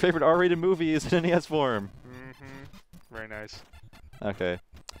 Guess what? Your favorite R-rated movie is in NES form. Very nice. Okay.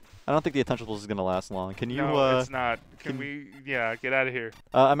 I don't think the Untouchables is going to last long. Can you... No, it's not. Can we... Yeah, get out of here.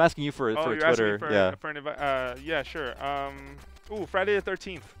 I'm asking you for a Twitter. Asking me for yeah, sure. Ooh, Friday the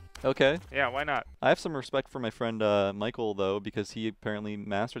 13th. Okay. Yeah, why not? I have some respect for my friend Michael, though, because he apparently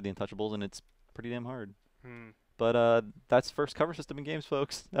mastered the Untouchables, and it's pretty damn hard. But that's first cover system in games,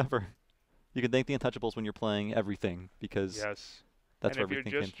 folks. Ever. You can thank the Untouchables when you're playing everything, because yes. that's where and if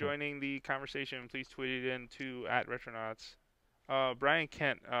everything you're just came from. joining the conversation, please tweet it in to @Retronauts. Brian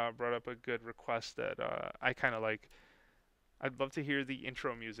Kent brought up a good request that I kind of like. I'd love to hear the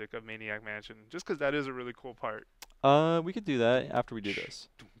intro music of Maniac Mansion, just because that is a really cool part. We could do that after we do this.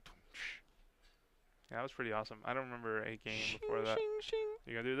 Yeah, that was pretty awesome. I don't remember a game before that.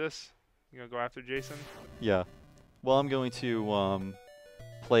 You gonna do this? You gonna go after Jason? Yeah. Well, I'm going to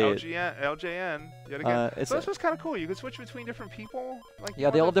play LJN yet again. So this was kind of cool. You could switch between different people. Like yeah,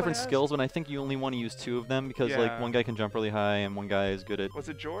 they all have different skills, and I think you only want to use 2 of them because like one guy can jump really high and one guy is good at. Was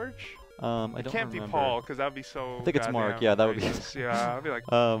it George? I don't remember. It can't be Paul because that would be so. I think it's Mark. Yeah, that would be. Yeah, I'd be like,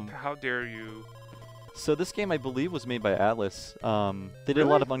 how dare you? So this game, I believe, was made by Atlas. They did a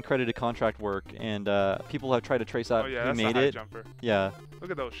lot of uncredited contract work, and people have tried to trace out who made it. Jumper. Yeah. Look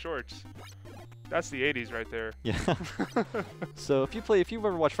at those shorts. That's the 80s right there. Yeah. So if you've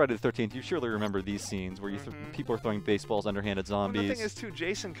ever watched Friday the 13th, you surely remember these scenes where people are throwing baseballs underhanded zombies. Well, the thing is, too,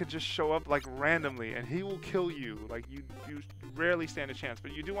 Jason could just show up like randomly, and he will kill you. Like you rarely stand a chance,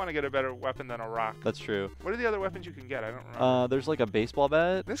 but you do want to get a better weapon than a rock. That's true. What are the other weapons you can get? I don't remember. There's like a baseball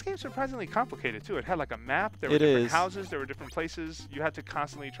bat. This game's surprisingly complicated too. It had like a map. There were different houses. There were different places. You had to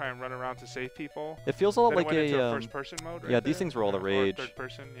constantly try and run around to save people. It feels a lot like a first-person mode. Right yeah, these things were all the rage. Or third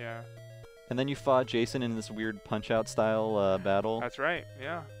person, yeah. And then you fought Jason in this weird Punch-Out style battle. That's right,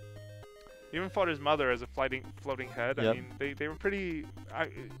 yeah. You even fought his mother as a floating head. Yep. I mean, they were pretty...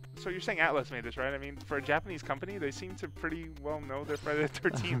 so you're saying Atlas made this, right? I mean, for a Japanese company, they seem to pretty well know their Friday the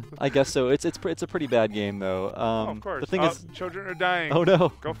 13th. I guess so. It's a pretty bad game, though. Oh, of course. The thing is... Children are dying. Oh,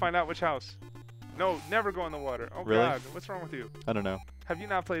 no. Go find out which house. No, never go in the water. Oh, really? God. What's wrong with you? I don't know. Have you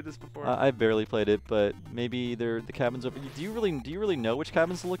not played this before? I've barely played it, but maybe the cabins over. Do you really know which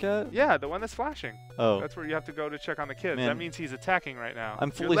cabins to look at? Yeah, the one that's flashing. Oh. That's where you have to go to check on the kids. Man. That means he's attacking right now.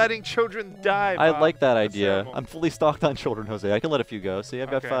 You're letting children die, I Bob. like that That's idea. terrible. I'm fully stocked on children, Jose. I can let a few go. See,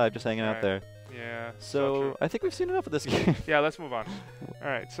 I've got 5 just hanging out there. Yeah. So I think we've seen enough of this game. Yeah, let's move on. All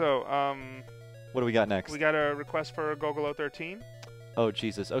right, so what do we got next? We got a request for Gogolo 13. Oh,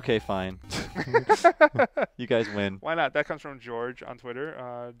 Jesus. Okay, fine. You guys win. Why not? That comes from George on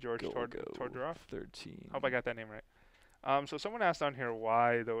Twitter. George Tordorov. 13. Hope I got that name right. So someone asked on here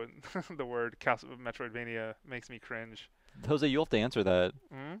why the word Metroidvania makes me cringe. Jose, you'll have to answer that.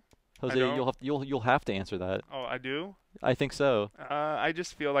 Jose, you'll have to answer that. Oh, I do? I think so. I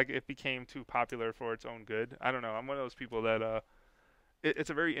just feel like it became too popular for its own good. I don't know. I'm one of those people that it's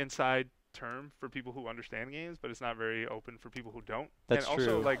a very inside term for people who understand games, but it's not very open for people who don't. That's true. And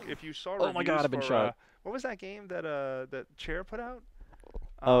also, like, if you saw oh my God, I've been shot. What was that game that Chair put out?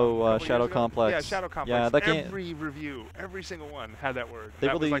 Shadow Complex. Yeah, Shadow Complex. Yeah, that game. Every review, every single one had that word.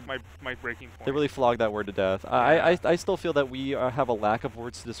 That was like my breaking point. They really flogged that word to death. Yeah. I still feel that we have a lack of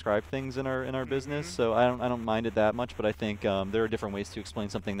words to describe things in our business, so I don't mind it that much. But I think there are different ways to explain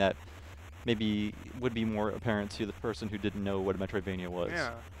something that maybe would be more apparent to the person who didn't know what a Metroidvania was.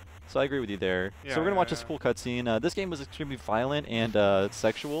 Yeah. So I agree with you there. Yeah, so we're gonna watch this cool cutscene. This game was extremely violent and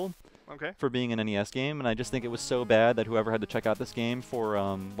sexual. Okay. For being an NES game, and I just think it was so bad that whoever had to check out this game for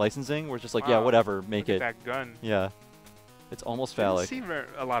licensing was just like, yeah, whatever, make it. That gun. Yeah. It's almost phallic. I didn't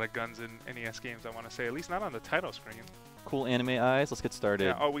see a lot of guns in NES games, I want to say. At least not on the title screen. Cool anime eyes. Let's get started.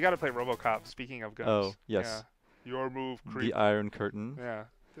 Yeah. Oh, we got to play RoboCop, speaking of guns. Oh, yes. Yeah. Your move, creep. The Iron Curtain. Yeah.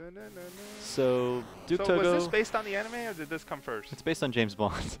 So, Duke So Togo. was this based on the anime, or did this come first? It's based on James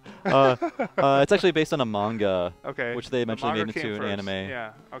Bond. It's actually based on a manga. Okay. Which they eventually made into an anime.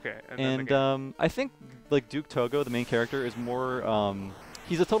 Yeah. Okay. And I think like Duke Togo, the main character, is more.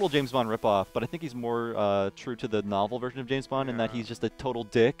 He's a total James Bond ripoff, but I think he's more true to the novel version of James Bond in that he's just a total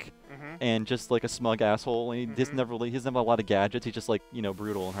dick and just like a smug asshole. And he doesn't have a lot of gadgets. He's just like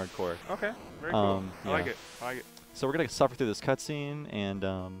brutal and hardcore. Okay. Very cool. I like it. I like it. So we're gonna suffer through this cutscene,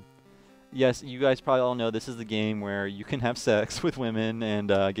 and yes, you guys probably all know this is the game where you can have sex with women and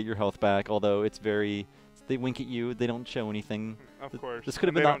get your health back. Although they wink at you, they don't show anything. Of course. This could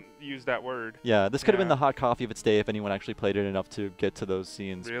have been. They don't use that word. Yeah, this could have been the hot coffee of its day if anyone actually played it enough to get to those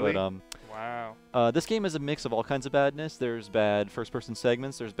scenes. Really? But wow. This game is a mix of all kinds of badness. There's bad first-person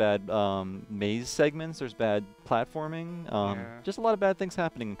segments. There's bad maze segments. There's bad platforming. Just a lot of bad things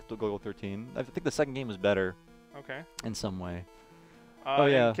happening in Gogol 13. I think the second game was better. Okay. In some way. Oh,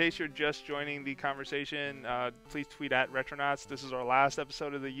 yeah. In case you're just joining the conversation, please tweet at Retronauts. This is our last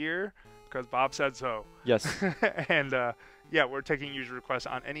episode of the year because Bob said so. Yes. And yeah, we're taking user requests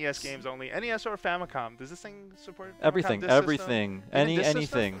on NES games only. NES or Famicom. Does this thing support Famicom Everything. disk Everything. system?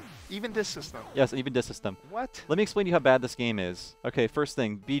 Anything. Even this system. Yes, even this system. What? Let me explain to you how bad this game is. Okay, first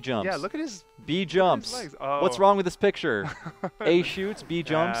thing, B jumps. Yeah, look at his. B jumps. Legs. Oh. What's wrong with this picture? A shoots, B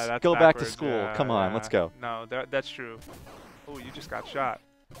jumps. Go back to school. Yeah, Come on, let's go. No, that's true. Oh, you just got shot.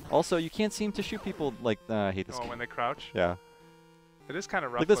 Also, you can't seem to shoot people like. I hate this game. When they crouch. Yeah. It is kind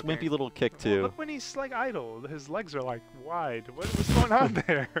of rough. Look at this wimpy little kick too. Well, look when he's like idle. His legs are like wide. What's going on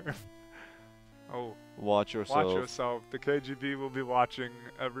there? Oh. Watch yourself. Watch yourself. The KGB will be watching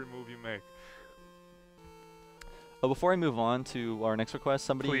every move you make. Oh, before I move on to our next request,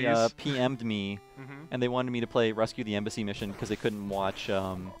 somebody PM'd me, and they wanted me to play Rescue the Embassy mission because they couldn't watch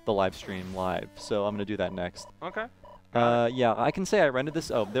the live stream live. So I'm gonna do that next. Okay. Yeah, I can say I rented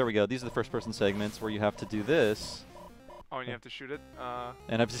this. Oh, there we go. These are the first-person segments where you have to do this. Oh, and you have to shoot it?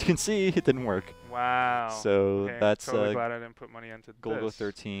 And as you can see, it didn't work. Wow. So that's totally glad I didn't put money into Golgo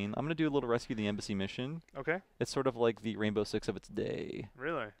 13. I'm going to do a little Rescue the Embassy mission. Okay. It's sort of like the Rainbow Six of its day.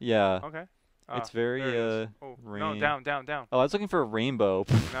 Really? Yeah. Okay. It's very, oh, no, down. Oh, I was looking for a rainbow.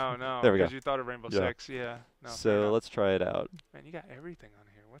 No. There we go. Because you thought of Rainbow Six. Yeah. No, so let's try it out. Man, you got everything on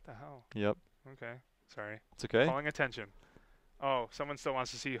here. What the hell? Yep. Okay. Sorry. It's okay. Calling attention. Oh, someone still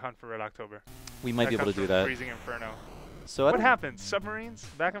wants to see you hunt for Red October. We might be able to do that. Freezing Inferno. So what happens? Submarines?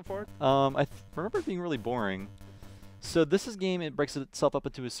 Back and forth? I remember it being really boring. So this is game. It breaks itself up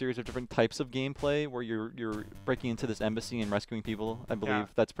into a series of different types of gameplay where you're breaking into this embassy and rescuing people. I believe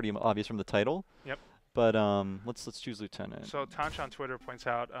that's pretty obvious from the title. Yep. But let's choose Lieutenant. So Tanch on Twitter points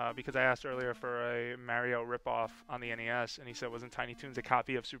out because I asked earlier for a Mario ripoff on the NES, and he said wasn't Tiny Toons a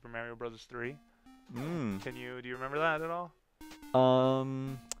copy of Super Mario Bros. 3? Do you remember that at all?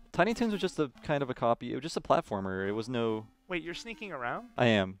 Tiny Toons was just a kind of a copy. It was just a platformer. It was no. Wait, you're sneaking around? I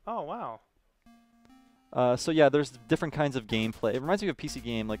am. Oh wow. So yeah, there's different kinds of gameplay. It reminds me of a PC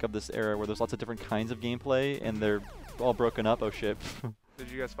game like of this era where there's lots of different kinds of gameplay and they're all broken up. Oh shit. Did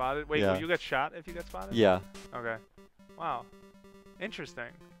you get spotted? Wait, will you get shot if you get spotted? Yeah. Okay. Wow. Interesting.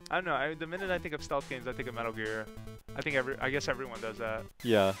 I don't know. The minute I think of stealth games, I think of Metal Gear. I guess everyone does that.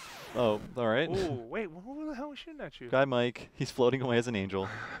 Yeah. Oh, all right. Ooh, wait. Who the hell was shooting at you? Guy Mike. He's floating away as an angel.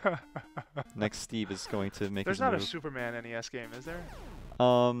 Next, Steve is going to make his move. There's not a Superman NES game, is there?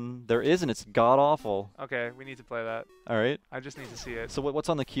 There is, and it's god awful. Okay, we need to play that. All right. I just need to see it. So what's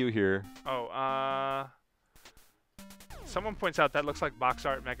on the queue here? Oh, someone points out that looks like box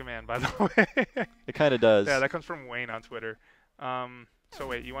art Mega Man, by the way. It kind of does. Yeah, that comes from Wayne on Twitter. So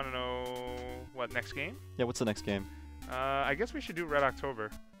wait, you want to know what next game? Yeah, what's the next game? I guess we should do Red October.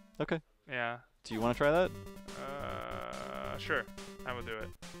 Okay. Yeah. Do you want to try that? Sure. I will do it.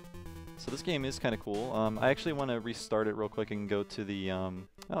 So this game is kind of cool. I actually want to restart it real quick and go to the, oh,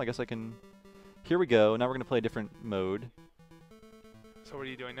 I guess I can... Here we go. Now we're going to play a different mode. So what are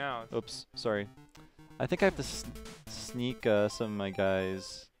you doing now? Oops, sorry. I think I have to sneak some of my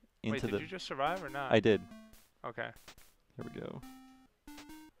guys into Wait, did you just survive or not? I did. Okay. Here we go.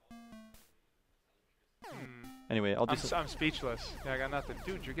 Anyway, I'll do I'm speechless. Yeah, I got nothing.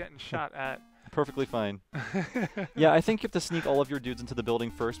 Dude, you're getting shot at. Perfectly fine. Yeah, I think you have to sneak all of your dudes into the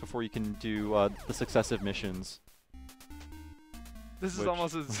building first before you can do the successive missions. This is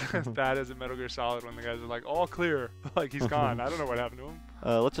almost as bad as in Metal Gear Solid when the guys are like, all clear. Like, he's gone. I don't know what happened to him.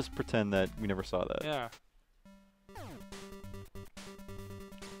 Let's just pretend that we never saw that. Yeah.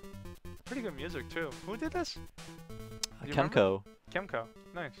 Pretty good music, too. Who did this? Chemco. Chemco.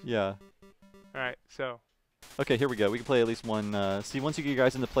 Nice. Yeah. All right, so. Okay, here we go. We can play at least one. See, once you get your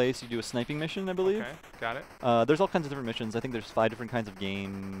guys into place, you do a sniping mission, I believe. Okay, got it. There's all kinds of different missions. I think there's 5 different kinds of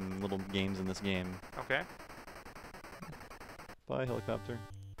little games in this game. Okay. Bye, helicopter.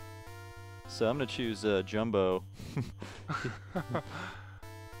 So I'm going to choose Jumbo.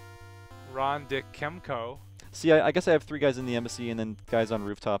 Ron Dick Chemco. See, I guess I have 3 guys in the embassy and then guys on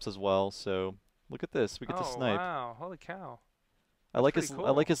rooftops as well, so look at this. We get to snipe. Oh, wow. Holy cow. I like his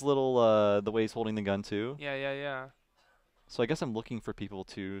little the way he's holding the gun too. Yeah. So I guess I'm looking for people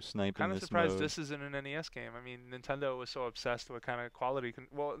to snipe in this mode. Kind of surprised this isn't an NES game. I mean, Nintendo was so obsessed with kind of quality,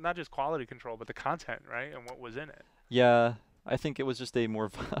 well, not just quality control, but the content, right, and what was in it. Yeah, I think it was just a more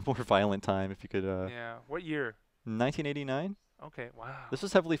violent time, if you could. Yeah. What year? 1989. Okay. Wow. This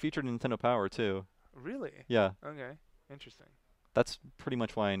was heavily featured in Nintendo Power too. Really? Yeah. Okay. Interesting. That's pretty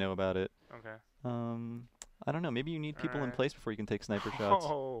much why I know about it. Okay. I don't know. Maybe you need people in place before you can take sniper shots.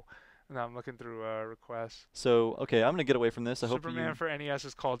 Oh, now I'm looking through requests. So, okay, I'm going to get away from this. I hope Superman for NES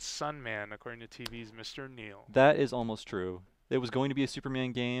is called Sunman, according to TV's Mr. Neil. That is almost true. It was going to be a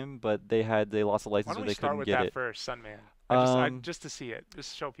Superman game, but they lost the license, so they couldn't get it. Why don't we start with that first, Sunman? Just to see it,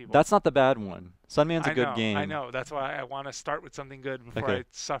 just show people. That's not the bad one. Sunman's a good game. I know. That's why I want to start with something good before I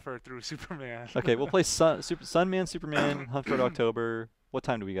suffer through Superman. Okay, we'll play Sunman, Superman, Hunt for October. What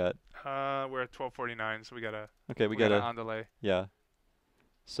time do we got? We're at 12:49, so we gotta. Okay, we gotta on delay. Yeah.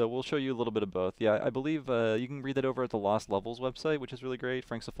 So we'll show you a little bit of both. Yeah, I believe you can read that over at the Lost Levels website, which is really great,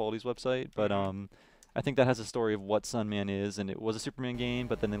 Frank Cifaldi's website. But I think that has a story of what Sunman is, and it was a Superman game,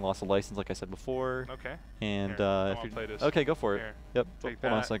 but then they lost the license, like I said before. Okay. And Here, if play this. Okay, go for Here, it. Yep.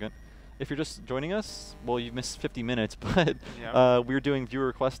 Hold on a second. If you're just joining us, well, you've missed 50 minutes, but we're doing viewer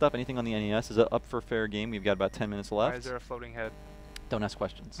request stuff. Anything on the NES is up for fair game. We've got about 10 minutes left. Why is there a floating head? Don't ask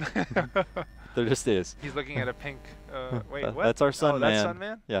questions. There just is. He's looking at a pink. Wait, what? That's our Sunman. Oh, that's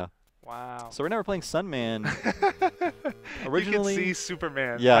Sunman? Yeah. Wow. So we're never playing Sunman. Originally, you can see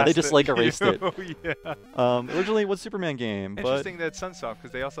Superman. Yeah, they just like erased it. Yeah. Originally, it was a Superman game. Interesting that Sunsoft,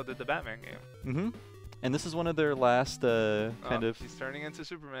 because they also did the Batman game. Mm-hmm. And this is one of their last kind of. He's turning into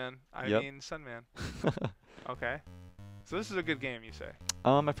Superman. I mean Sunman. Okay. So this is a good game, you say?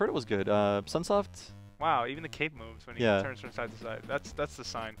 I've heard it was good. Sunsoft. Wow, even the cape moves when he turns from side to side. That's the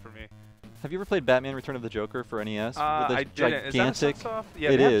sign for me. Have you ever played Batman Return of the Joker for NES? I didn't. Gigantic, is that Sunsoft?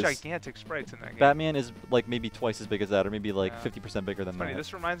 Yeah, they have gigantic sprites in that game. Batman is like maybe twice as big as that, or maybe like 50% bigger than funny. that.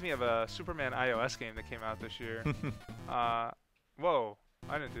 This reminds me of a Superman iOS game that came out this year. Whoa,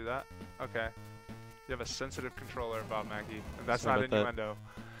 I didn't do that. Okay. You have a sensitive controller, Bob Mackey. And that's not innuendo.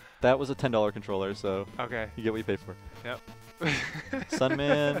 That was a $10 controller, so you get what you pay for. Yep.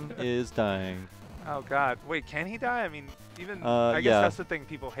 Sunman is dying. Oh God! Wait, can he die? I mean, even I guess that's the thing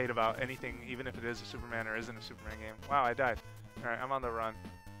people hate about anything, even if it is a Superman or isn't a Superman game. Wow, I died. All right, I'm on the run.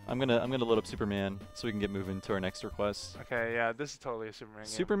 I'm gonna load up Superman so we can get moving to our next request. Okay, yeah, this is totally a Superman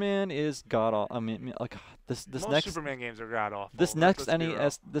game. Superman is god awful. I mean, like this Most next Superman games are god awful. This next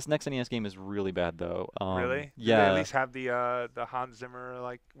NES game is really bad though. Really? Yeah. Did they at least have the Hans Zimmer,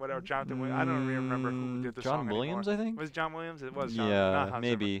 like whatever, Jonathan. I don't even remember who did the song John Williams, anymore. I think. Was it John Williams? It was John. Yeah, not Hans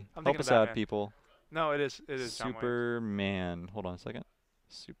maybe. Zimmer. Help us out, people. No, it is John Williams. Superman. Hold on a second.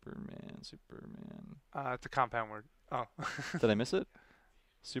 Superman. It's a compound word. Oh. Did I miss it?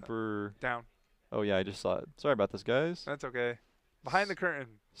 Down. Oh yeah, I just saw it. Sorry about this, guys. That's okay. Behind the curtain.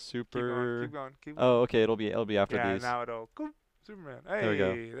 Keep going. Oh, okay. It'll be after these. Yeah, now it'll. Superman. Hey, there we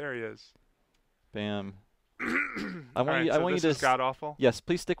go. There he is. Bam. I want you to. God awful. Yes,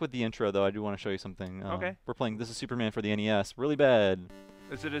 please stick with the intro though. I do want to show you something. Okay. We're playing. This is Superman for the NES. Really bad.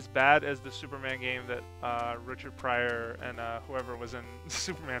 Is it as bad as the Superman game that Richard Pryor and whoever was in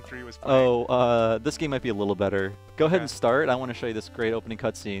Superman 3 was playing? Oh, this game might be a little better. Go ahead and start. I want to show you this great opening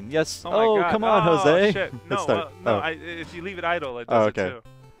cutscene. Yes. Oh, my God. Come on, Jose. Shit. No, if you leave it idle, it does it too.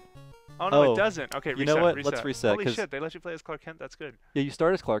 Oh, no, it doesn't. Okay, reset. You know what? Reset. Let's reset. Holy shit, they let you play as Clark Kent? That's good. Yeah, you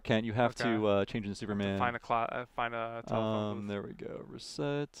start as Clark Kent. You have to change into Superman. Find a telephone booth. There we go.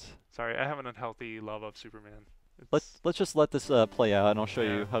 Reset. Sorry, I have an unhealthy love of Superman. Let's just let this play out, and I'll show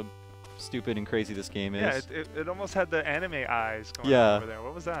you how stupid and crazy this game is. Yeah, it almost had the anime eyes going on over there.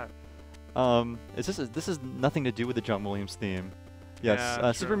 What was that? This is nothing to do with the John Williams theme. Yes,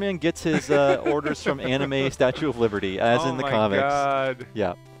 yeah, Superman gets his orders from anime Statue of Liberty, as in the comics. Oh my God.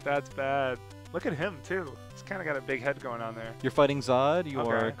 Yeah. That's bad. Look at him too. He's kind of got a big head going on there. You're fighting Zod. You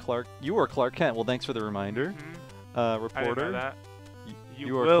are Clark. You are Clark Kent. Well, thanks for the reminder. Reporter. I didn't know that.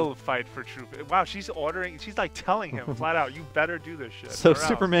 You will fight for truth. Wow, she's ordering. She's like telling him flat out, "You better do this shit." So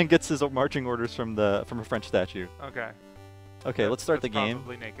Superman gets his marching orders from a French statue. Okay. Okay, let's start the game.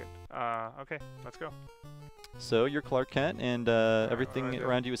 Probably naked. Okay, let's go. So you're Clark Kent, and everything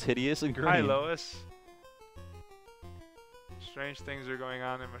around you is hideous and green. Hi, Lois. Strange things are going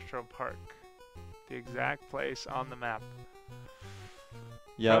on in Metro Park. The exact place on the map.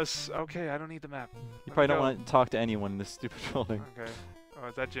 Yeah. Okay, I don't need the map. You probably don't want to talk to anyone in this stupid building. Okay. Oh,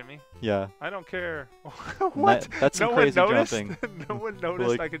 is that Jimmy? Yeah. I don't care. What? That's some crazy jumping. No one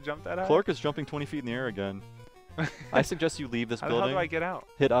noticed I could jump that high? Clark is jumping 20 feet in the air again. I suggest you leave this building. How do I get out?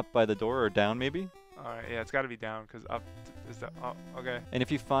 Hit up by the door or down, maybe? Alright, yeah, it's got to be down, because up is that... Oh, okay. And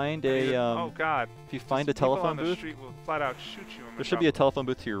if you find a... oh, God. If you find a telephone booth... People on the street will flat out shoot you in there should be a telephone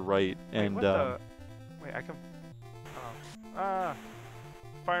booth to your right, Wait, and... Wait, I can... Oh.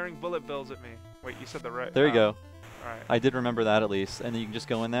 Firing bullet bills at me. Wait, you said the right... There you go. Alright. I did remember that, at least. And then you can just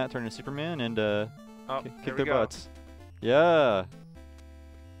go in that, turn into Superman, and kick their butts. Yeah!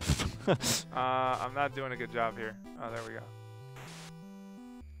 I'm not doing a good job here. Oh, there we go.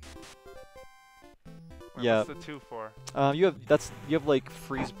 Wait, yeah. What's the 2 for? You have like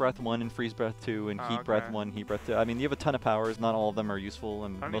freeze breath 1 and freeze breath 2 and heat breath 1, heat breath 2. I mean, you have a ton of powers. Not all of them are useful,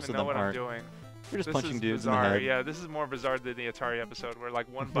 and most of them aren't. I don't even know what I'm doing. You're just this punching is dudes bizarre. in the head. Yeah, this is more bizarre than the Atari episode where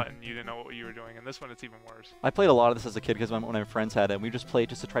like one button you didn't know what you were doing, and this one it's even worse. I played a lot of this as a kid because one of my friends had it, and we just played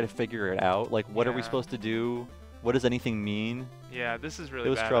just to try to figure it out. Like, what are we supposed to do? What does anything mean? Yeah, this is really it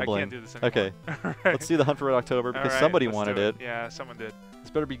was bad. troubling. I can't do this anymore. Okay, right. let's do the Hunt for Red October because somebody wanted it. Yeah, someone did.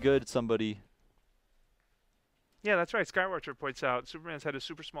 This better be good, somebody. Yeah, that's right. Skywatcher points out Superman's head is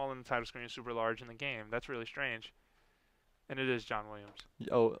super small in the title screen and super large in the game. That's really strange. And it is John Williams.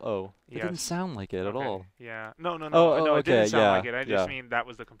 Oh. It Yes. didn't sound like it at all. Yeah. No. Oh, It didn't sound yeah, like it. I just mean that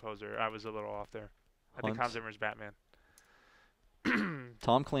was the composer. I was a little off there. I think Hans Zimmer's Batman.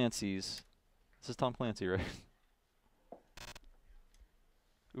 Tom Clancy's. This is Tom Clancy, right?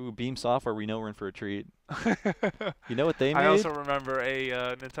 Ooh, Beam Software, we know we're in for a treat. You know what they made? I also remember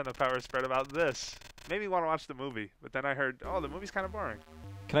a Nintendo Power spread about this. Made me want to watch the movie, but then I heard, oh, the movie's kind of boring.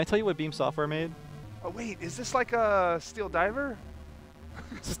 Can I tell you what Beam Software made? Oh, wait, is this like a Steel Diver?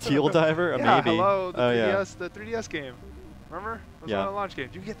 Steel Diver? Yeah, maybe. hello, the 3DS, yeah. the 3DS game. Remember? It was yeah. one of the launch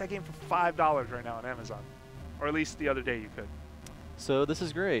games. You can get that game for $5 right now on Amazon. Or at least the other day you could. So this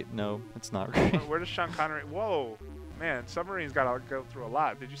is great. No, it's not great. Where does Sean Connery... Whoa! Man, Submarine's got to go through a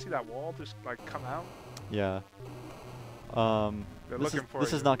lot. Did you see that wall just, like, come out? Yeah. They're looking for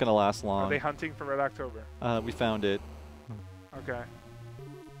This you. is not going to last long. Are they hunting for Red October? We found it. Okay.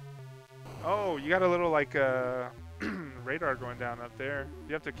 Oh, you got a little, like, radar going down up there. Do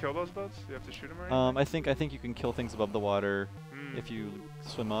you have to kill those boats? Do you have to shoot them or anything? I think you can kill things above the water if you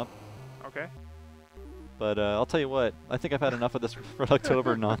swim up. Okay. But I'll tell you what, I think I've had enough of this Red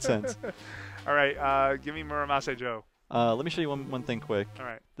October nonsense. All right, give me Muramasa Joe. Let me show you one thing quick. All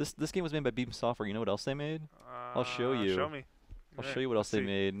right. This game was made by Beam Software. You know what else they made? I'll show you. Show me. I'll show you what else they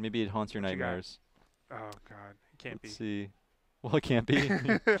made. Maybe it haunts your nightmares. Oh God, it can't Let's see. Well, it can't be.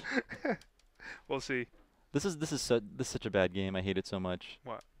 We'll see. This is such a bad game. I hate it so much.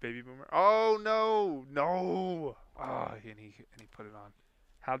 What? Baby Boomer? Oh no, no! Oh, and he put it on.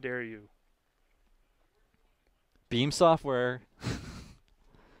 How dare you? Beam Software.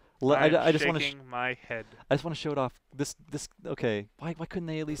 I just want to. My head. I just want to show it off. Okay. Why couldn't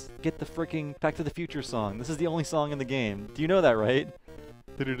they at least get the freaking Back to the Future song? This is the only song in the game. Do you know that, right?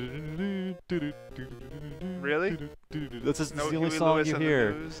 Really? This is the only song you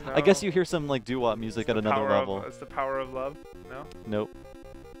hear. No. I guess you hear some like doo-wop music at another level. It's the power of love. No. Nope.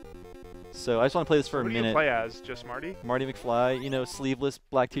 So I just want to play this for a minute. Who do you play as? Just Marty? Marty McFly. You know, sleeveless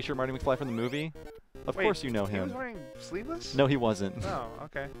black T-shirt Marty McFly from the movie. Of course you know him. He was wearing sleeveless? No, he wasn't. Oh,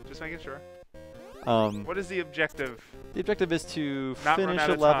 okay. Just making sure. What is the objective? The objective is to Not finish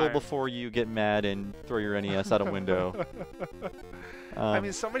a level before you get mad and throw your NES out a window. I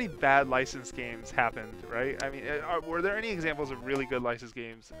mean, so many bad licensed games happened, right? I mean, were there any examples of really good licensed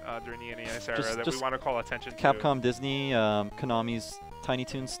games during the NES era that we want to call attention to? Capcom, Disney, Konami's Tiny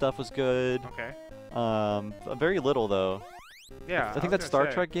Toons stuff was good. Okay. Very little though. Yeah. I think that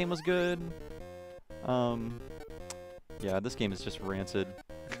Star Trek game was good. Yeah, this game is just rancid.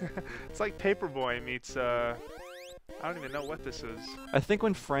 It's like Paperboy meets, I don't even know what this is. I think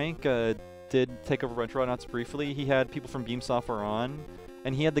when Frank did take over Retronauts briefly, he had people from Beam Software on,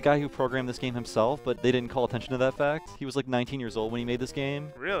 and he had the guy who programmed this game himself, but they didn't call attention to that fact. He was like 19 years old when he made this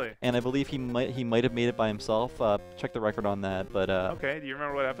game. Really? And I believe he might have made it by himself. Check the record on that, but okay, do you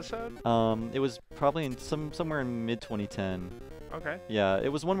remember what episode? It was probably in somewhere in mid-2010. Okay. Yeah, it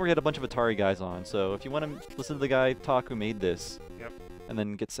was one where he had a bunch of Atari guys on. So if you want to listen to the guy talk who made this, yep, and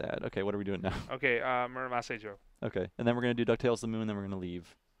then get sad. Okay, what are we doing now? Okay, Muramasa Joe. Okay, and then we're gonna do DuckTales the Moon, then we're gonna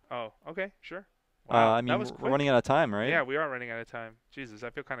leave. Oh, okay, sure. Wow, I mean, we're running out of time, right? Yeah, we are running out of time. Jesus,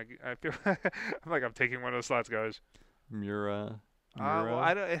 I feel I'm like I'm taking one of those slots, guys. Mura. Well,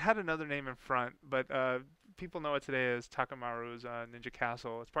 it had another name in front, but people know it today as Takamaru's Ninja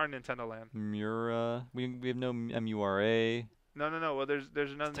Castle. It's part of Nintendo Land. Mura. We have no MURA. No. Well, there's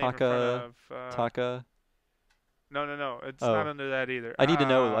another name in front of Taka. No. It's not under that either. I need to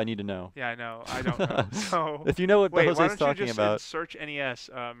know. I need to know. Yeah, I know. I don't know. So if you know what Jose's talking about, why don't you just search NES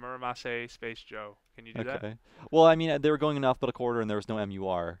Muramasa Space Joe? Can you do that? Okay. Well, I mean, they were going in alphabetical order, and there was no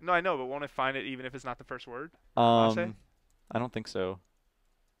MUR. No, I know, but won't I find it even if it's not the first word? I don't think so.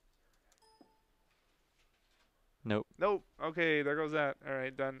 Nope. Nope. Okay, there goes that. All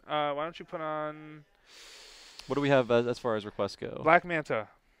right, done. Why don't you put on? What do we have as far as requests go? Black Manta.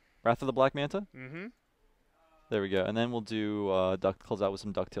 Wrath of the Black Manta? Mm-hmm. There we go. And then we'll do close out with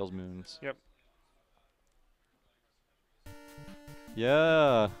some DuckTales Moons. Yep.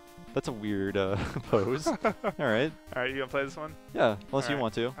 Yeah. That's a weird pose. All right. All right, you gonna play this one? Yeah, unless you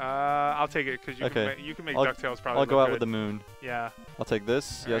want to. I'll take it because you can make DuckTales probably. I'll go out good. with the moon. Yeah. I'll take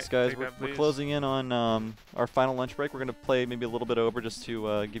this. All yes, right, guys, we're closing in on our final lunch break. We're gonna play maybe a little bit over just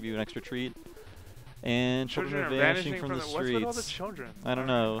to give you an extra treat. And children are vanishing from the streets. What's with all the children? I don't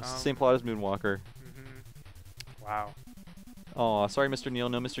know. It's the same plot as Moonwalker. Wow. Oh, sorry, Mr. Neil.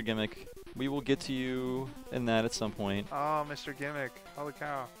 No, Mr. Gimmick. We will get to you in that at some point. Oh, Mr. Gimmick. Holy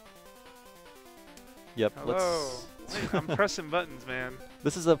cow. Yep. Hello. Wait, I'm pressing buttons, man.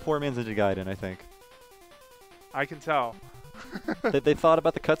 This is a poor man's Ninja Gaiden, I think. I can tell. they thought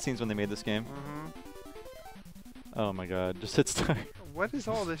about the cutscenes when they made this game. Oh my god. Just hit start. What is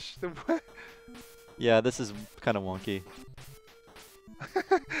all this? Yeah, this is kind of wonky.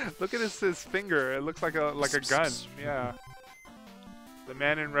 Look at his finger. It looks like a gun. Yeah. The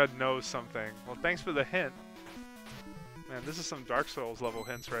man in red knows something. Well, thanks for the hint. Man, this is some Dark Souls level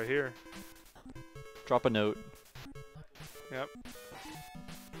hints right here. Drop a note. Yep.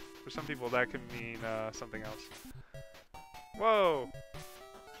 For some people, that can mean something else. Whoa!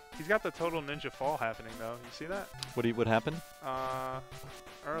 He's got the total ninja fall happening, though. You see that? What happened?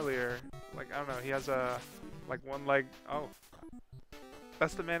 Earlier, like, I don't know, he has like one leg. Oh.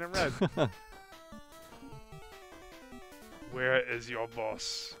 That's the man in red. Where is your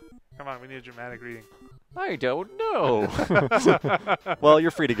boss? Come on, we need a dramatic reading. I don't know. Well,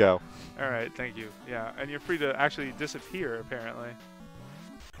 you're free to go. All right, thank you. Yeah, and you're free to actually disappear, apparently.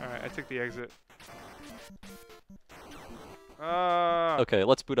 All right, I took the exit. Okay,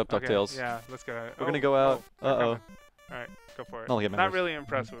 let's boot up DuckTales. Okay, yeah, let's go. We're going to go out. All right, go for it. Not really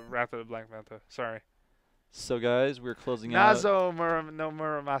impressed with Wrath of the Black Manta. Sorry. So, guys, we're closing out. Nazo no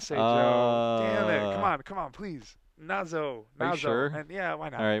Muramase Joe. Damn it. Come on, please. Nazo. Are you sure? And yeah, why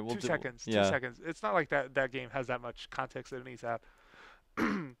not? All right, we'll 2 seconds. Yeah. 2 seconds. It's not like that game has that much context that it needs to have.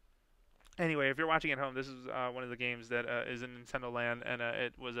 Anyway, if you're watching at home, this is one of the games that is in Nintendo Land, and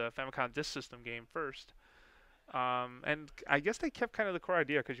it was a Famicom Disk System game first. And I guess they kept kind of the core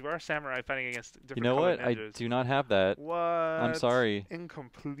idea, because you are a samurai fighting against different You know what? ninjas. I do not have that. What? I'm sorry.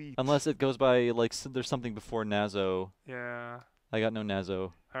 Incomplete. Unless it goes by, like, there's something before Nazo. Yeah. I got no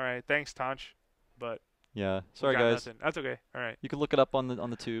Nazo. All right, thanks, Tanch. But yeah, sorry guys. Nothing. That's okay. All right. You can look it up on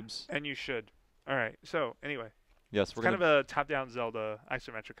the tubes. And you should. All right. So anyway. Yes, we're kind of a top-down Zelda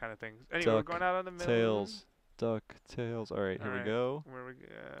isometric kind of thing. Anyway, we're going out on the middle. DuckTales. All right, here we go. What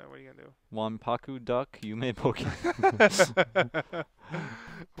are you gonna do? Wanpaku Duck Yume Poke.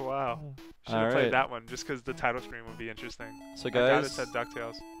 Wow. Should have played that one just because the title screen would be interesting. So guys, I doubt it said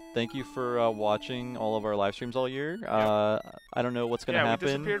DuckTales. Thank you for watching all of our live streams all year. I don't know what's going to happen.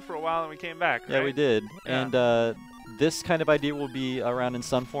 Yeah, we disappeared for a while and we came back, right? Yeah, we did. Yeah. And this kind of idea will be around in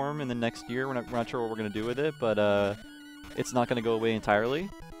some form in the next year. We're not sure what we're going to do with it, but it's not going to go away entirely.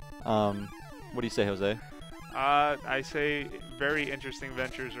 What do you say, Jose? I say very interesting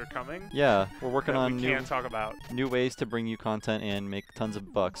ventures are coming. Yeah, we're working on new ways to bring you content and make tons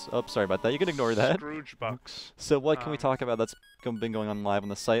of bucks. Oh, sorry about that. You can ignore that. Scrooge bucks. So what can we talk about that's been going on live on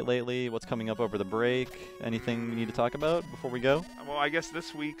the site lately? What's coming up over the break? Anything we need to talk about before we go? Well, I guess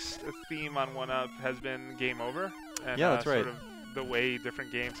this week's theme on 1UP has been Game Over. And, yeah, that's right. Sort of the way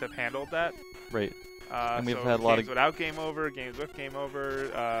different games have handled that. Right. And we've so had a lot games without Game Over, games with Game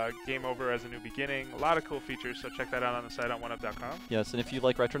Over, Game Over as a new beginning. A lot of cool features, so check that out on the site on 1UP.com. Yes, and if you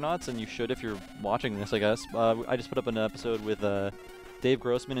like Retronauts, and you should if you're watching this, I guess, I just put up an episode with Dave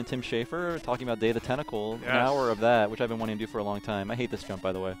Grossman and Tim Schafer talking about Day of the Tentacle, an hour of that, which I've been wanting to do for a long time. I hate this jump,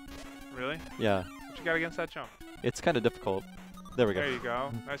 by the way. Really? Yeah. What you got against that jump? It's kind of difficult. There we go. There you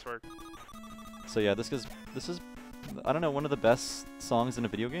go. Nice work. So yeah, this is I don't know, one of the best songs in a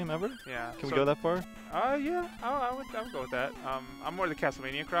video game ever? Yeah. Can we go that far? Yeah, I would go with that. I'm more the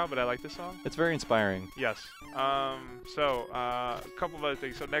Castlevania crowd, but I like this song. It's very inspiring. Yes. So, a couple of other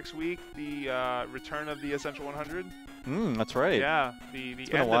things. So next week, the return of the Essential 100. That's right. Yeah, the end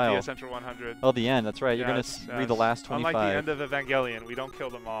of the Essential 100. Oh, the end, that's right. You're going to read the last 25. Unlike the end of Evangelion, we don't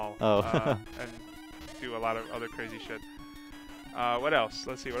kill them all. Oh. And do a lot of other crazy shit. What else?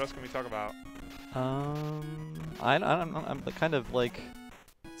 Let's see. What else can we talk about? I'm kind of like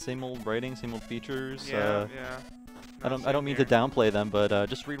same old writing, same old features. Yeah. I don't mean to downplay them, but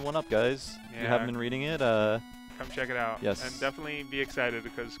just read 1UP, guys. Yeah. If you haven't been reading it, come check it out. Yes. And definitely be excited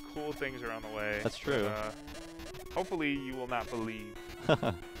because cool things are on the way. That's true. Hopefully you will not believe.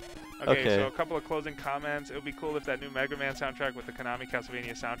 Okay, so a couple of closing comments. It would be cool if that new Mega Man soundtrack with the Konami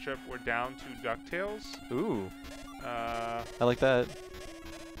Castlevania sound trip were down to DuckTales. Ooh. I like that.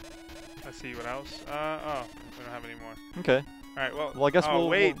 Let's see, what else? We don't have any more. Okay. All right, well, I guess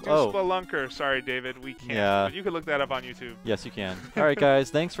wait, Spelunker. Sorry, David, we can't. Yeah. But you can look that up on YouTube. Yes, you can. All right,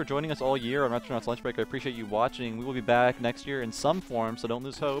 guys, thanks for joining us all year on Retronauts Lunch Break. I appreciate you watching. We will be back next year in some form, so don't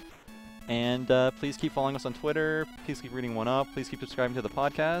lose hope. And please keep following us on Twitter. Please keep reading 1UP. Please keep subscribing to the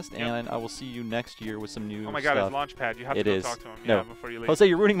podcast. And I will see you next year with some new stuff. Oh my God, it's Launchpad. You have to go talk to him before you leave. Jose,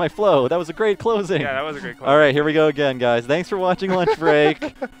 you're ruining my flow. That was a great closing. Yeah, that was a great closing. All right, here we go again, guys. Thanks for watching Lunch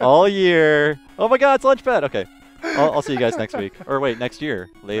Break all year. Oh my God, it's Launchpad. Okay. I'll see you guys next week. Or wait, next year.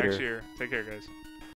 Later. Next year. Take care, guys.